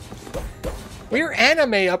 We're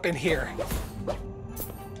anime up in here!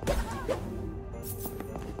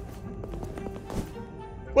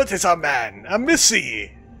 What is a man? A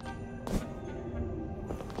missy!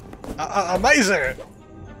 A miser!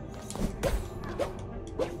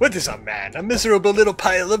 What is a man? A miserable little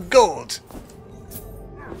pile of gold!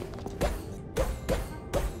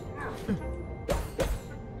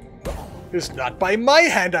 It's not by my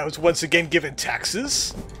hand I was once again given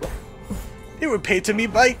taxes. They were paid to me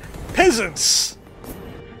by peasants.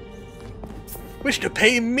 Wish to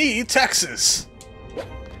pay me taxes.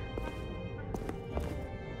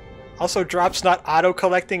 Also, drops not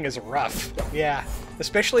auto-collecting is rough. Yeah,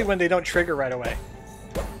 especially when they don't trigger right away.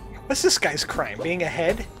 What's this guy's crime? Being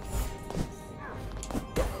ahead?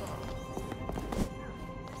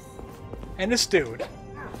 And this dude.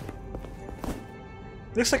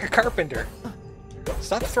 Looks like a carpenter.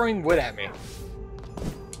 Stop throwing wood at me.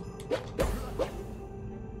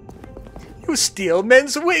 You steal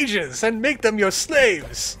men's wages and make them your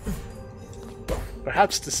slaves.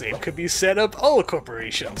 Perhaps the same could be said of all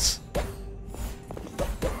corporations.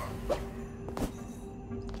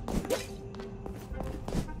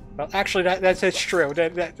 Well, actually, that's true.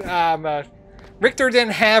 Richter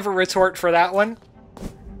didn't have a retort for that one.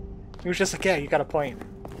 He was just like, yeah, you got a point.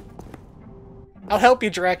 I'll help you,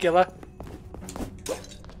 Dracula.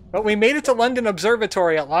 But we made it to London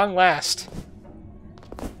Observatory at long last.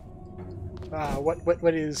 What's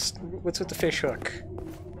with the fish hook?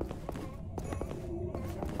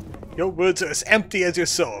 Your words are as empty as your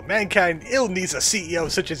soul. Mankind ill needs a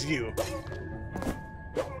CEO such as you.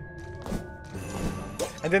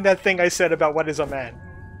 And then that thing I said about what is a man.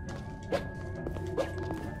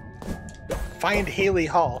 Find Haley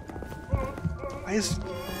Hall. Why is...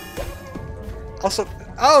 Also...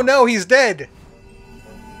 Oh no, he's dead!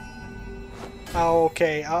 Oh,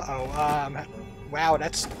 okay, uh-oh, wow,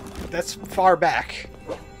 that's far back.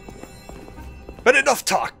 But enough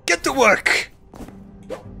talk! Get to work!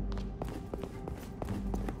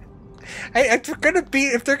 If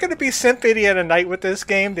they're gonna be Symphony of the Night with this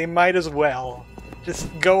game, they might as well. Just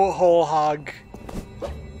go whole hog.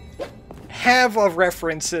 Have a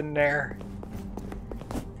reference in there.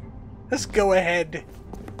 Let's go ahead.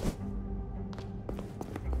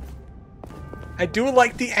 I do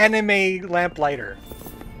like the anime lamplighter.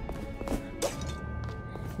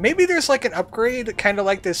 Maybe there's like an upgrade, kind of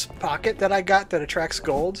like this pocket that I got that attracts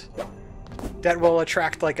gold. That will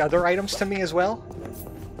attract like other items to me as well.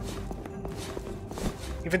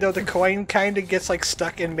 Even though the coin kind of gets like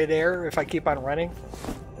stuck in midair if I keep on running.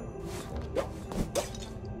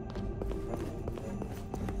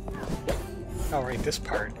 Oh right, this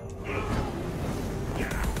part.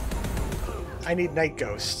 I need Night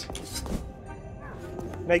Ghost.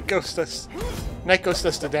 Night Ghost does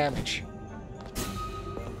the damage.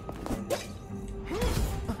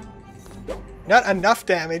 Not enough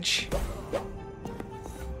damage.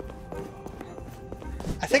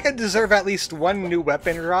 I think I deserve at least one new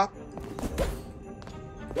weapon drop.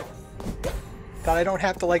 That I don't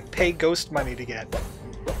have to like pay ghost money to get.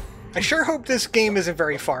 I sure hope this game isn't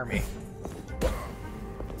very farmy.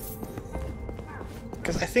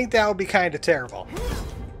 Because I think that would be kind of terrible.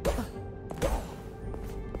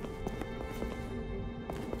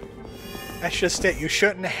 That's just it. You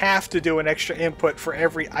shouldn't have to do an extra input for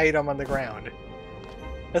every item on the ground.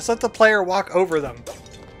 Let's let the player walk over them.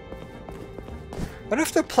 What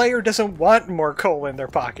if the player doesn't want more coal in their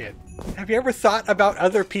pocket? Have you ever thought about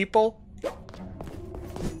other people?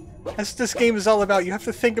 That's what this game is all about. You have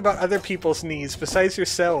to think about other people's needs besides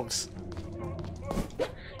yourselves.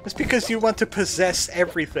 Just because you want to possess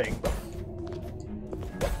everything.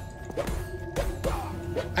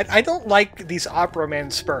 I don't like these Opera Man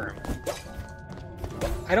sperm.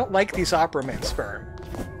 I don't like these Opera Man sperm.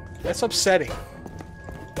 That's upsetting.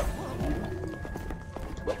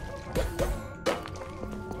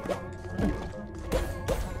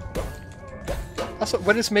 Also,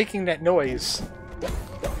 what is making that noise?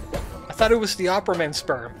 I thought it was the Opperman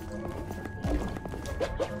sperm.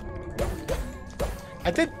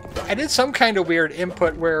 I did some kind of weird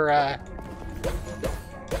input where I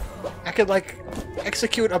could like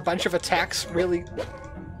execute a bunch of attacks really.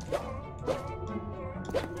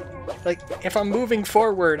 Like if I'm moving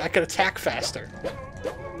forward, I could attack faster.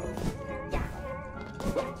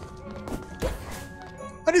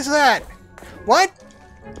 What is that? What?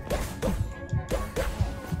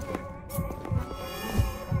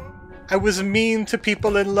 I was mean to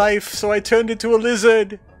people in life, so I turned into a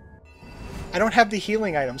lizard. I don't have the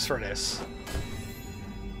healing items for this.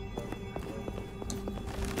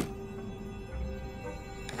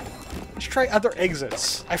 Let's try other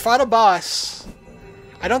exits. I fought a boss.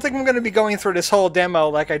 I don't think I'm going to be going through this whole demo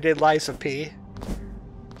like I did Lies of P.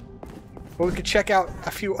 But we could check out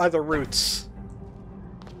a few other routes.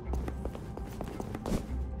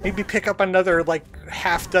 Maybe pick up another, like,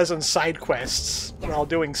 half-dozen side quests while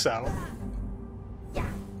doing so.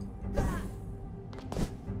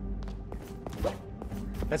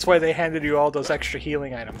 That's why they handed you all those extra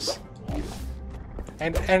healing items.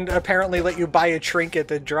 And apparently let you buy a trinket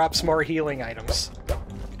that drops more healing items.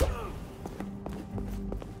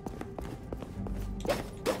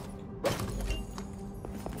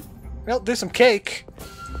 Well, there's some cake.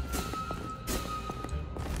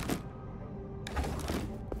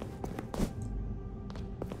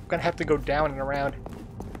 I'm gonna have to go down and around.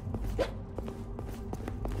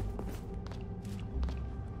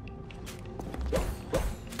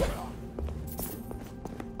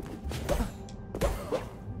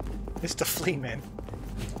 It's the Fleamen.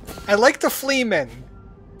 I like the Fleamen.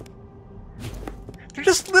 They're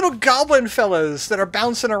just little goblin fellas that are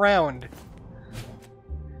bouncing around.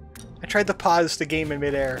 I tried to pause the game in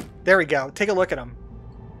midair. There we go. Take a look at them.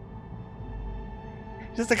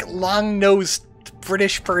 Just like a long-nosed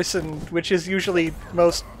British person, which is usually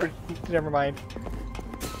most... Never mind.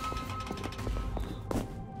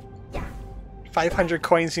 500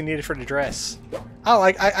 coins you needed for the dress. Oh,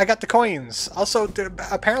 I got the coins. Also,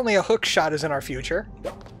 apparently a hook shot is in our future.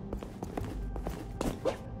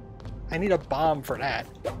 I need a bomb for that.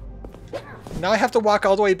 Now I have to walk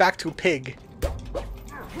all the way back to Pig.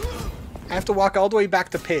 I have to walk all the way back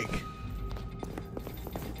to Pig.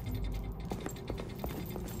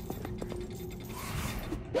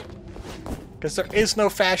 Because there is no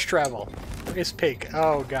fast travel. There is Pig.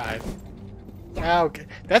 Oh, God. Okay.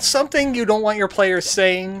 That's something you don't want your players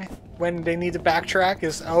saying when they need to backtrack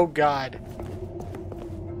is, oh, God.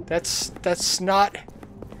 That's not...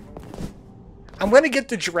 I'm going to get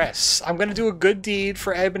the dress. I'm going to do a good deed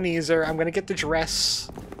for Ebenezer. I'm going to get the dress.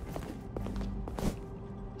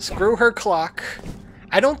 Screw her clock.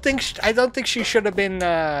 I don't think she should have been,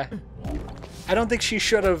 I don't think she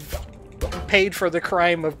should have paid for the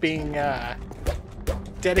crime of being,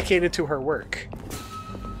 dedicated to her work.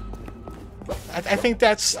 I think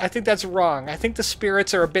that's wrong. I think the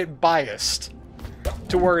spirits are a bit biased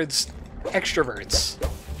towards extroverts.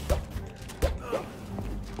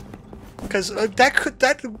 Because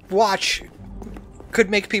that watch could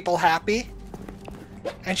make people happy,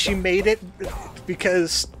 and she made it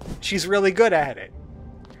because she's really good at it.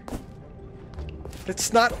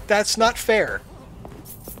 That's not fair.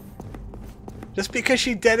 Just because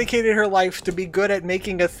she dedicated her life to be good at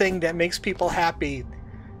making a thing that makes people happy,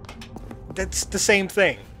 that's the same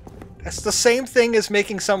thing. That's the same thing as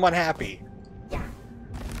making someone happy.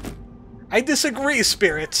 I disagree,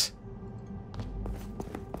 Spirit.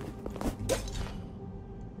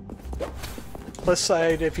 Plus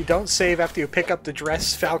side, if you don't save after you pick up the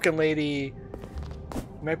dress, Falcon Lady,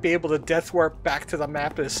 you might be able to death warp back to the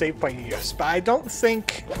map at a save point you use. But I don't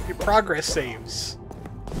think your progress saves.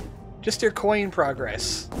 Just your coin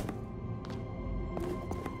progress.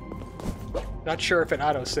 Not sure if it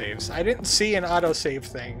auto-saves. I didn't see an auto-save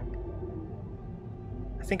thing.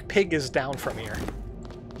 I think Pig is down from here.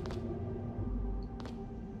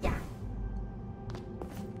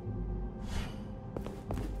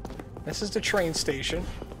 This is the train station.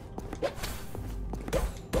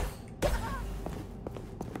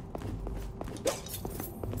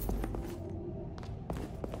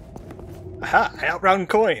 Aha! I outrun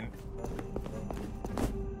coin!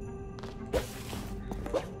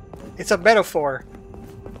 It's a metaphor.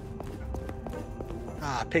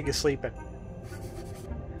 Ah, Pig is sleeping.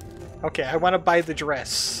 Okay, I want to buy the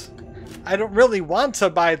dress. I don't really want to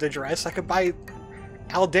buy the dress. I could buy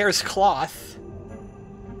Aldair's cloth.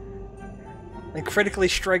 And critically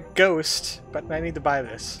strike Ghost, but I need to buy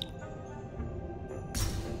this.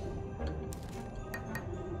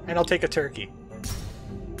 And I'll take a turkey.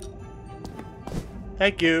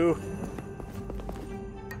 Thank you.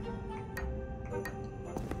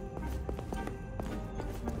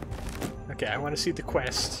 Okay, I want to see the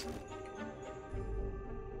quest.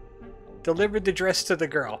 Delivered the dress to the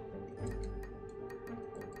girl.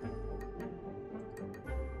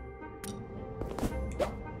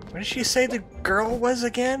 What did she say the girl was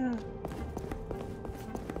again?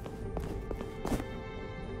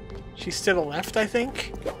 She's to the left, I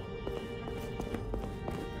think?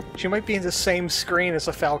 She might be in the same screen as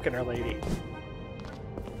a falconer lady.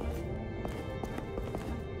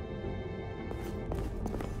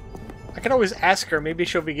 I can always ask her, maybe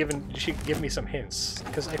she can give me some hints,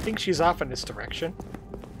 because I think she's off in this direction.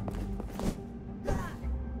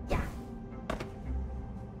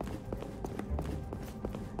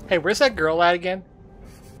 Hey, where's that girl at again?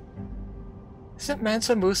 Isn't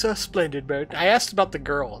Mansa Musa splendid, bird? I asked about the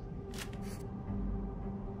girl.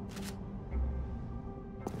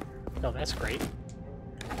 Oh, that's great.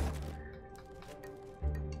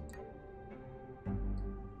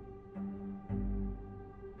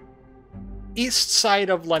 East side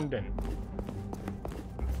of London.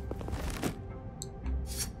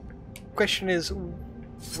 Question is,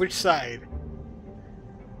 which side?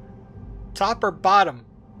 Top or bottom?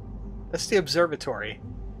 That's the observatory.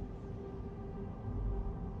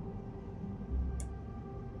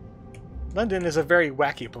 London is a very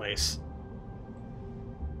wacky place.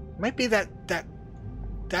 Might be that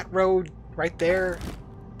road right there,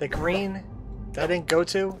 the green, that I didn't go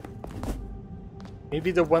to.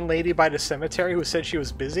 Maybe the one lady by the cemetery who said she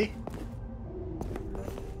was busy?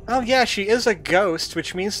 Oh yeah, she is a ghost,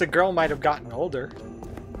 which means the girl might have gotten older.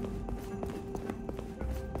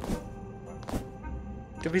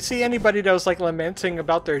 Did we see anybody that was like lamenting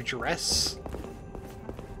about their dress?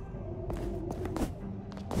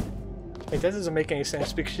 Wait, that doesn't make any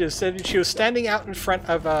sense because she said she was standing out in front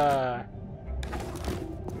of a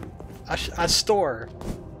store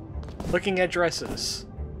looking at dresses.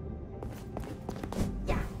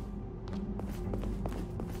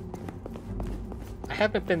 I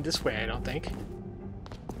haven't been this way, I don't think.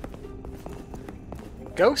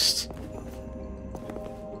 Ghost?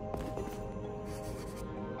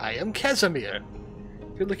 I am Casimir.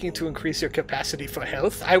 If you're looking to increase your capacity for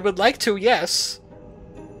health, I would like to, yes.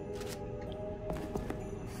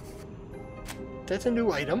 That's a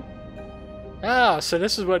new item. Ah, so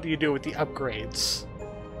this is what you do with the upgrades.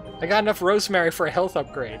 I got enough rosemary for a health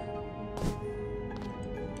upgrade.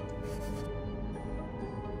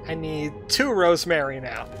 I need 2 rosemary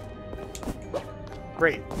now.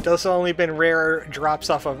 Great. Those have only been rare drops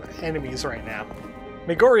off of enemies right now.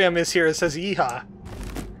 Megorium is here, it says yeehaw.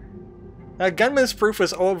 Gunman's proof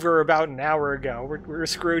was over about an hour ago. We're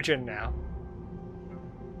Scrooging now.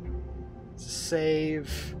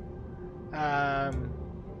 Save. I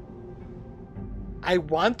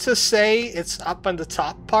want to say it's up on the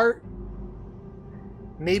top part.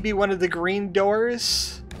 Maybe one of the green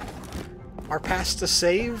doors are past the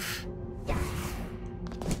save.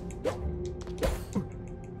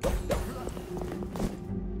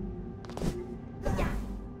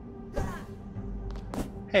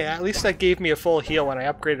 Hey, at least that gave me a full heal when I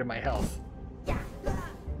upgraded my health.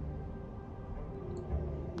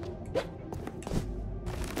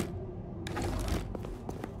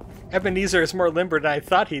 Ebenezer is more limber than I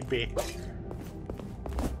thought he'd be.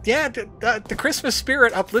 Yeah, the Christmas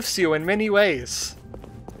spirit uplifts you in many ways.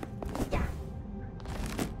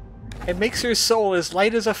 It makes your soul as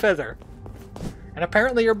light as a feather. And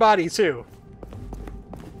apparently your body, too.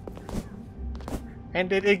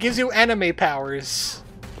 And it gives you anime powers.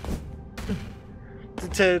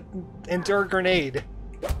 To endure grenade.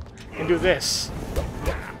 And do this.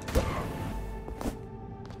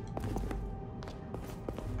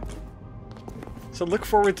 So look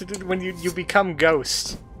forward to when you become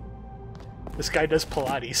Ghost. This guy does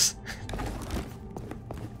Pilates.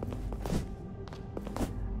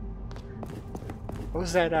 What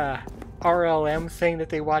was that RLM thing that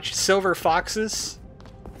they watched? Silver Foxes?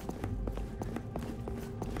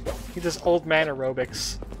 He does old man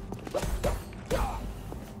aerobics.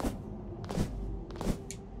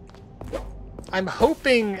 I'm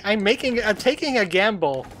taking a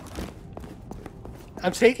gamble.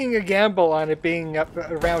 I'm taking a gamble on it being up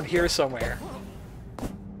around here somewhere.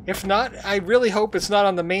 If not, I really hope it's not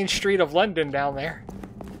on the main street of London down there.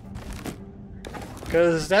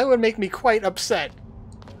 Because that would make me quite upset.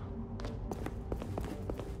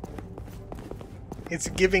 It's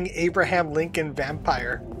giving Abraham Lincoln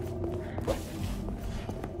vampire.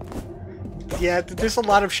 Yeah, there's a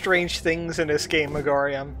lot of strange things in this game,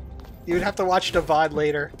 Megorium. You would have to watch the VOD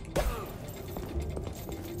later.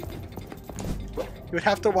 You would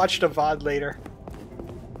have to watch the VOD later.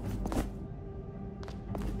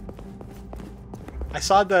 I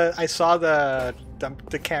saw the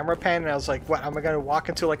the camera pan, and I was like, what, am I going to walk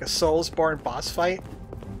into like a Soulsborne boss fight?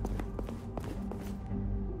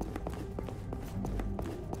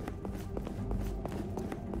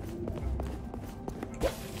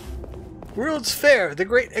 World's Fair, the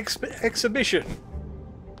great exhibition.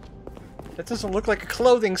 That doesn't look like a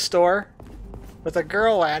clothing store with a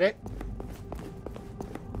girl at it.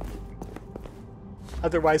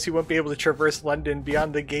 Otherwise, he wouldn't be able to traverse London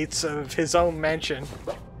beyond the gates of his own mansion.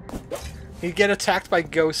 He'd get attacked by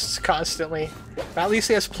ghosts constantly, but at least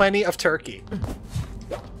he has plenty of turkey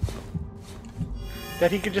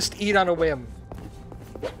that he could just eat on a whim.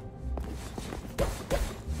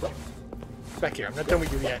 Back here, I'm not done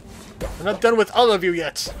with you yet. I'm not done with all of you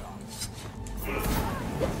yet.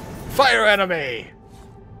 Fire enemy!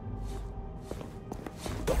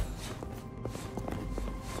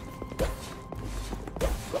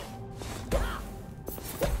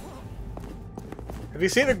 Have you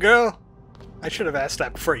seen a girl? I should have asked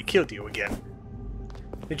that before he killed you again.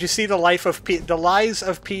 Did you see the Lies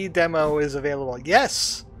of P demo is available?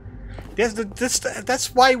 Yes! Yes,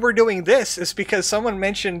 that's why we're doing this, is because someone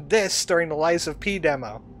mentioned this during the Lies of P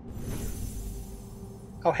demo.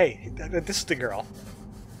 Oh hey, this is the girl.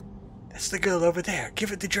 That's the girl over there.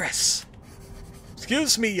 Give her the dress.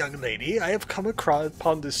 Excuse me, young lady. I have come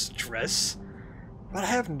upon this dress, but I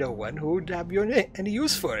have no one who would have any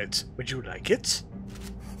use for it. Would you like it?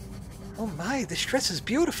 Oh my, this dress is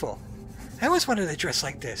beautiful. I always wanted a dress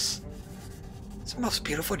like this. It's the most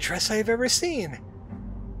beautiful dress I have ever seen.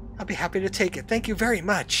 I'll be happy to take it. Thank you very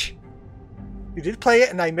much. You did play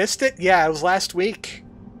it and I missed it? Yeah, it was last week.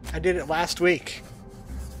 I did it last week.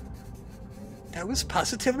 That was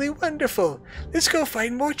positively wonderful. Let's go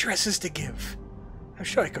find more dresses to give. I'm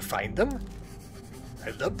sure I could find them.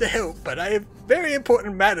 I'd love to help, but I have very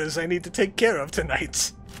important matters I need to take care of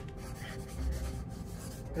tonight.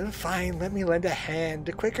 Well, fine, let me lend a hand.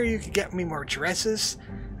 The quicker you can get me more dresses,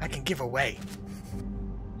 I can give away.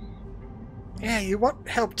 Yeah, you want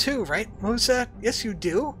help too, right, Musa? Yes, you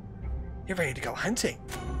do. You're ready to go hunting.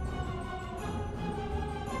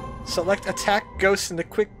 Select attack ghost in the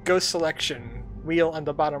quick ghost selection wheel on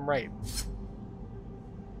the bottom right.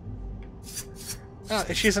 Oh,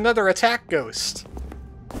 she's another attack ghost.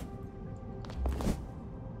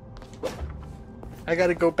 I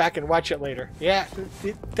gotta go back and watch it later. Yeah,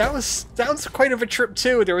 that was quite of a trip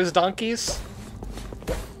too. There was donkeys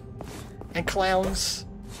and clowns.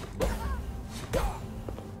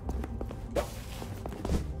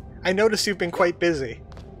 I noticed you've been quite busy.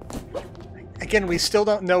 Again, we still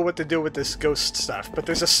don't know what to do with this ghost stuff, but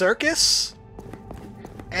there's a circus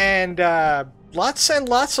and lots and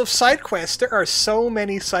lots of side quests. There are so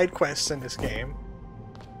many side quests in this game.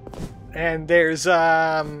 And there's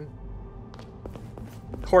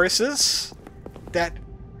horses that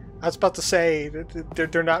I was about to say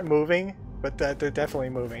they're not moving, but they're definitely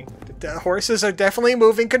moving. The horses are definitely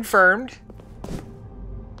moving, confirmed.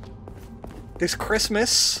 There's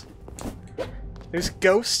Christmas. There's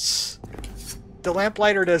ghosts. The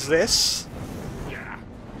lamplighter does this.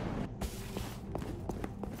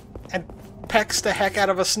 And pecks the heck out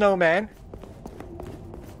of a snowman.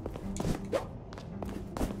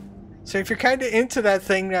 So if you're kind of into that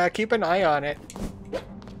thing, keep an eye on it.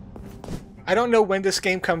 I don't know when this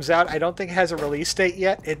game comes out. I don't think it has a release date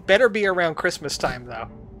yet. It better be around Christmas time, though.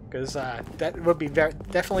 Because that would be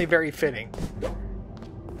definitely very fitting.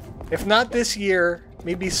 If not this year,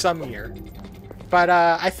 maybe some year. But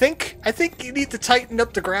I think you need to tighten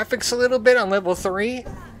up the graphics a little bit on level 3.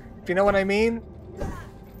 If you know what I mean.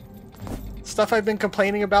 Stuff I've been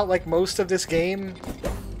complaining about like most of this game.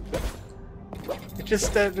 It's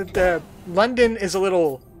just the London is a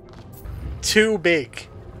little too big.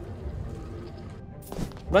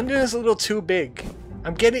 London is a little too big.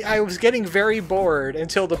 I was getting very bored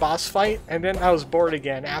until the boss fight, and then I was bored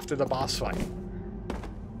again after the boss fight.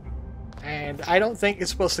 And I don't think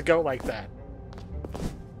it's supposed to go like that.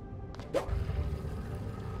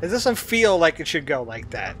 It doesn't feel like it should go like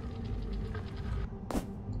that.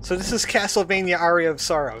 So this is Castlevania Aria of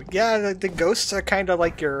Sorrow. Yeah, the ghosts are kind of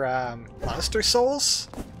like your monster souls,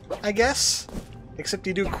 I guess. Except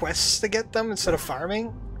you do quests to get them instead of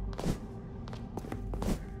farming.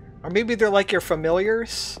 Or maybe they're like your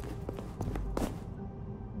familiars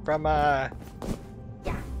from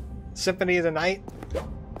Symphony of the Night.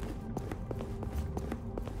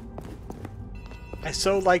 I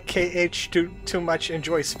so like KH too much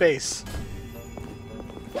enjoy space.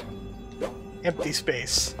 Empty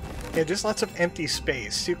space. Yeah, there's lots of empty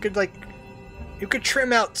space. You could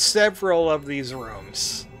trim out several of these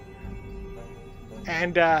rooms.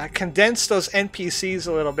 And condense those NPCs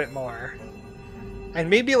a little bit more. And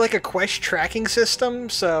maybe like a quest tracking system,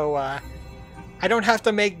 so I don't have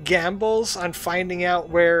to make gambles on finding out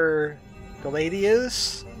where the lady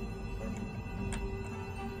is.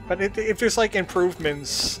 But if there's like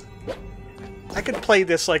improvements, I could play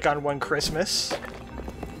this like on one Christmas.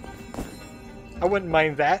 I wouldn't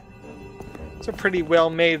mind that. It's a pretty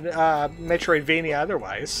well-made Metroidvania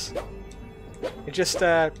otherwise. It just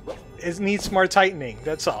it needs more tightening,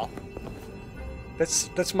 that's all.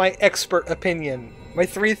 That's my expert opinion. My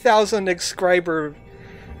 3,000 subscriber...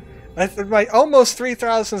 my almost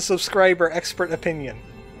 3,000 subscriber expert opinion.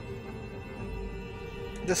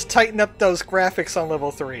 Just tighten up those graphics on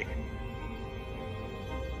level 3.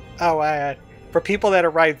 Oh, for people that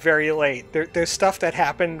arrived very late, there's stuff that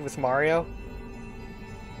happened with Mario.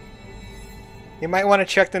 You might want to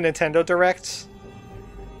check the Nintendo Directs.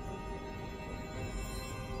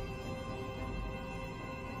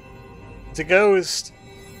 It's a ghost.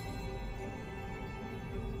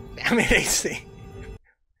 Damn it, AC.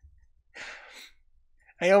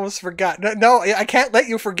 I almost forgot. No, I can't let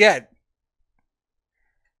you forget.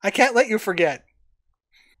 I can't let you forget.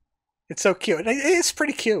 It's so cute. It's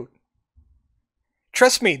pretty cute.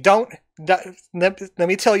 Trust me, let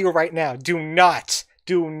me tell you right now, do not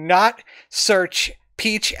search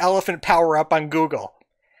Peach Elephant Power-Up on Google.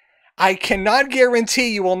 I cannot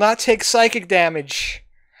guarantee you will not take psychic damage.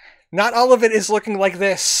 Not all of it is looking like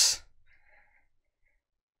this.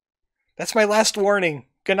 That's my last warning.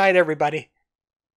 Good night, everybody.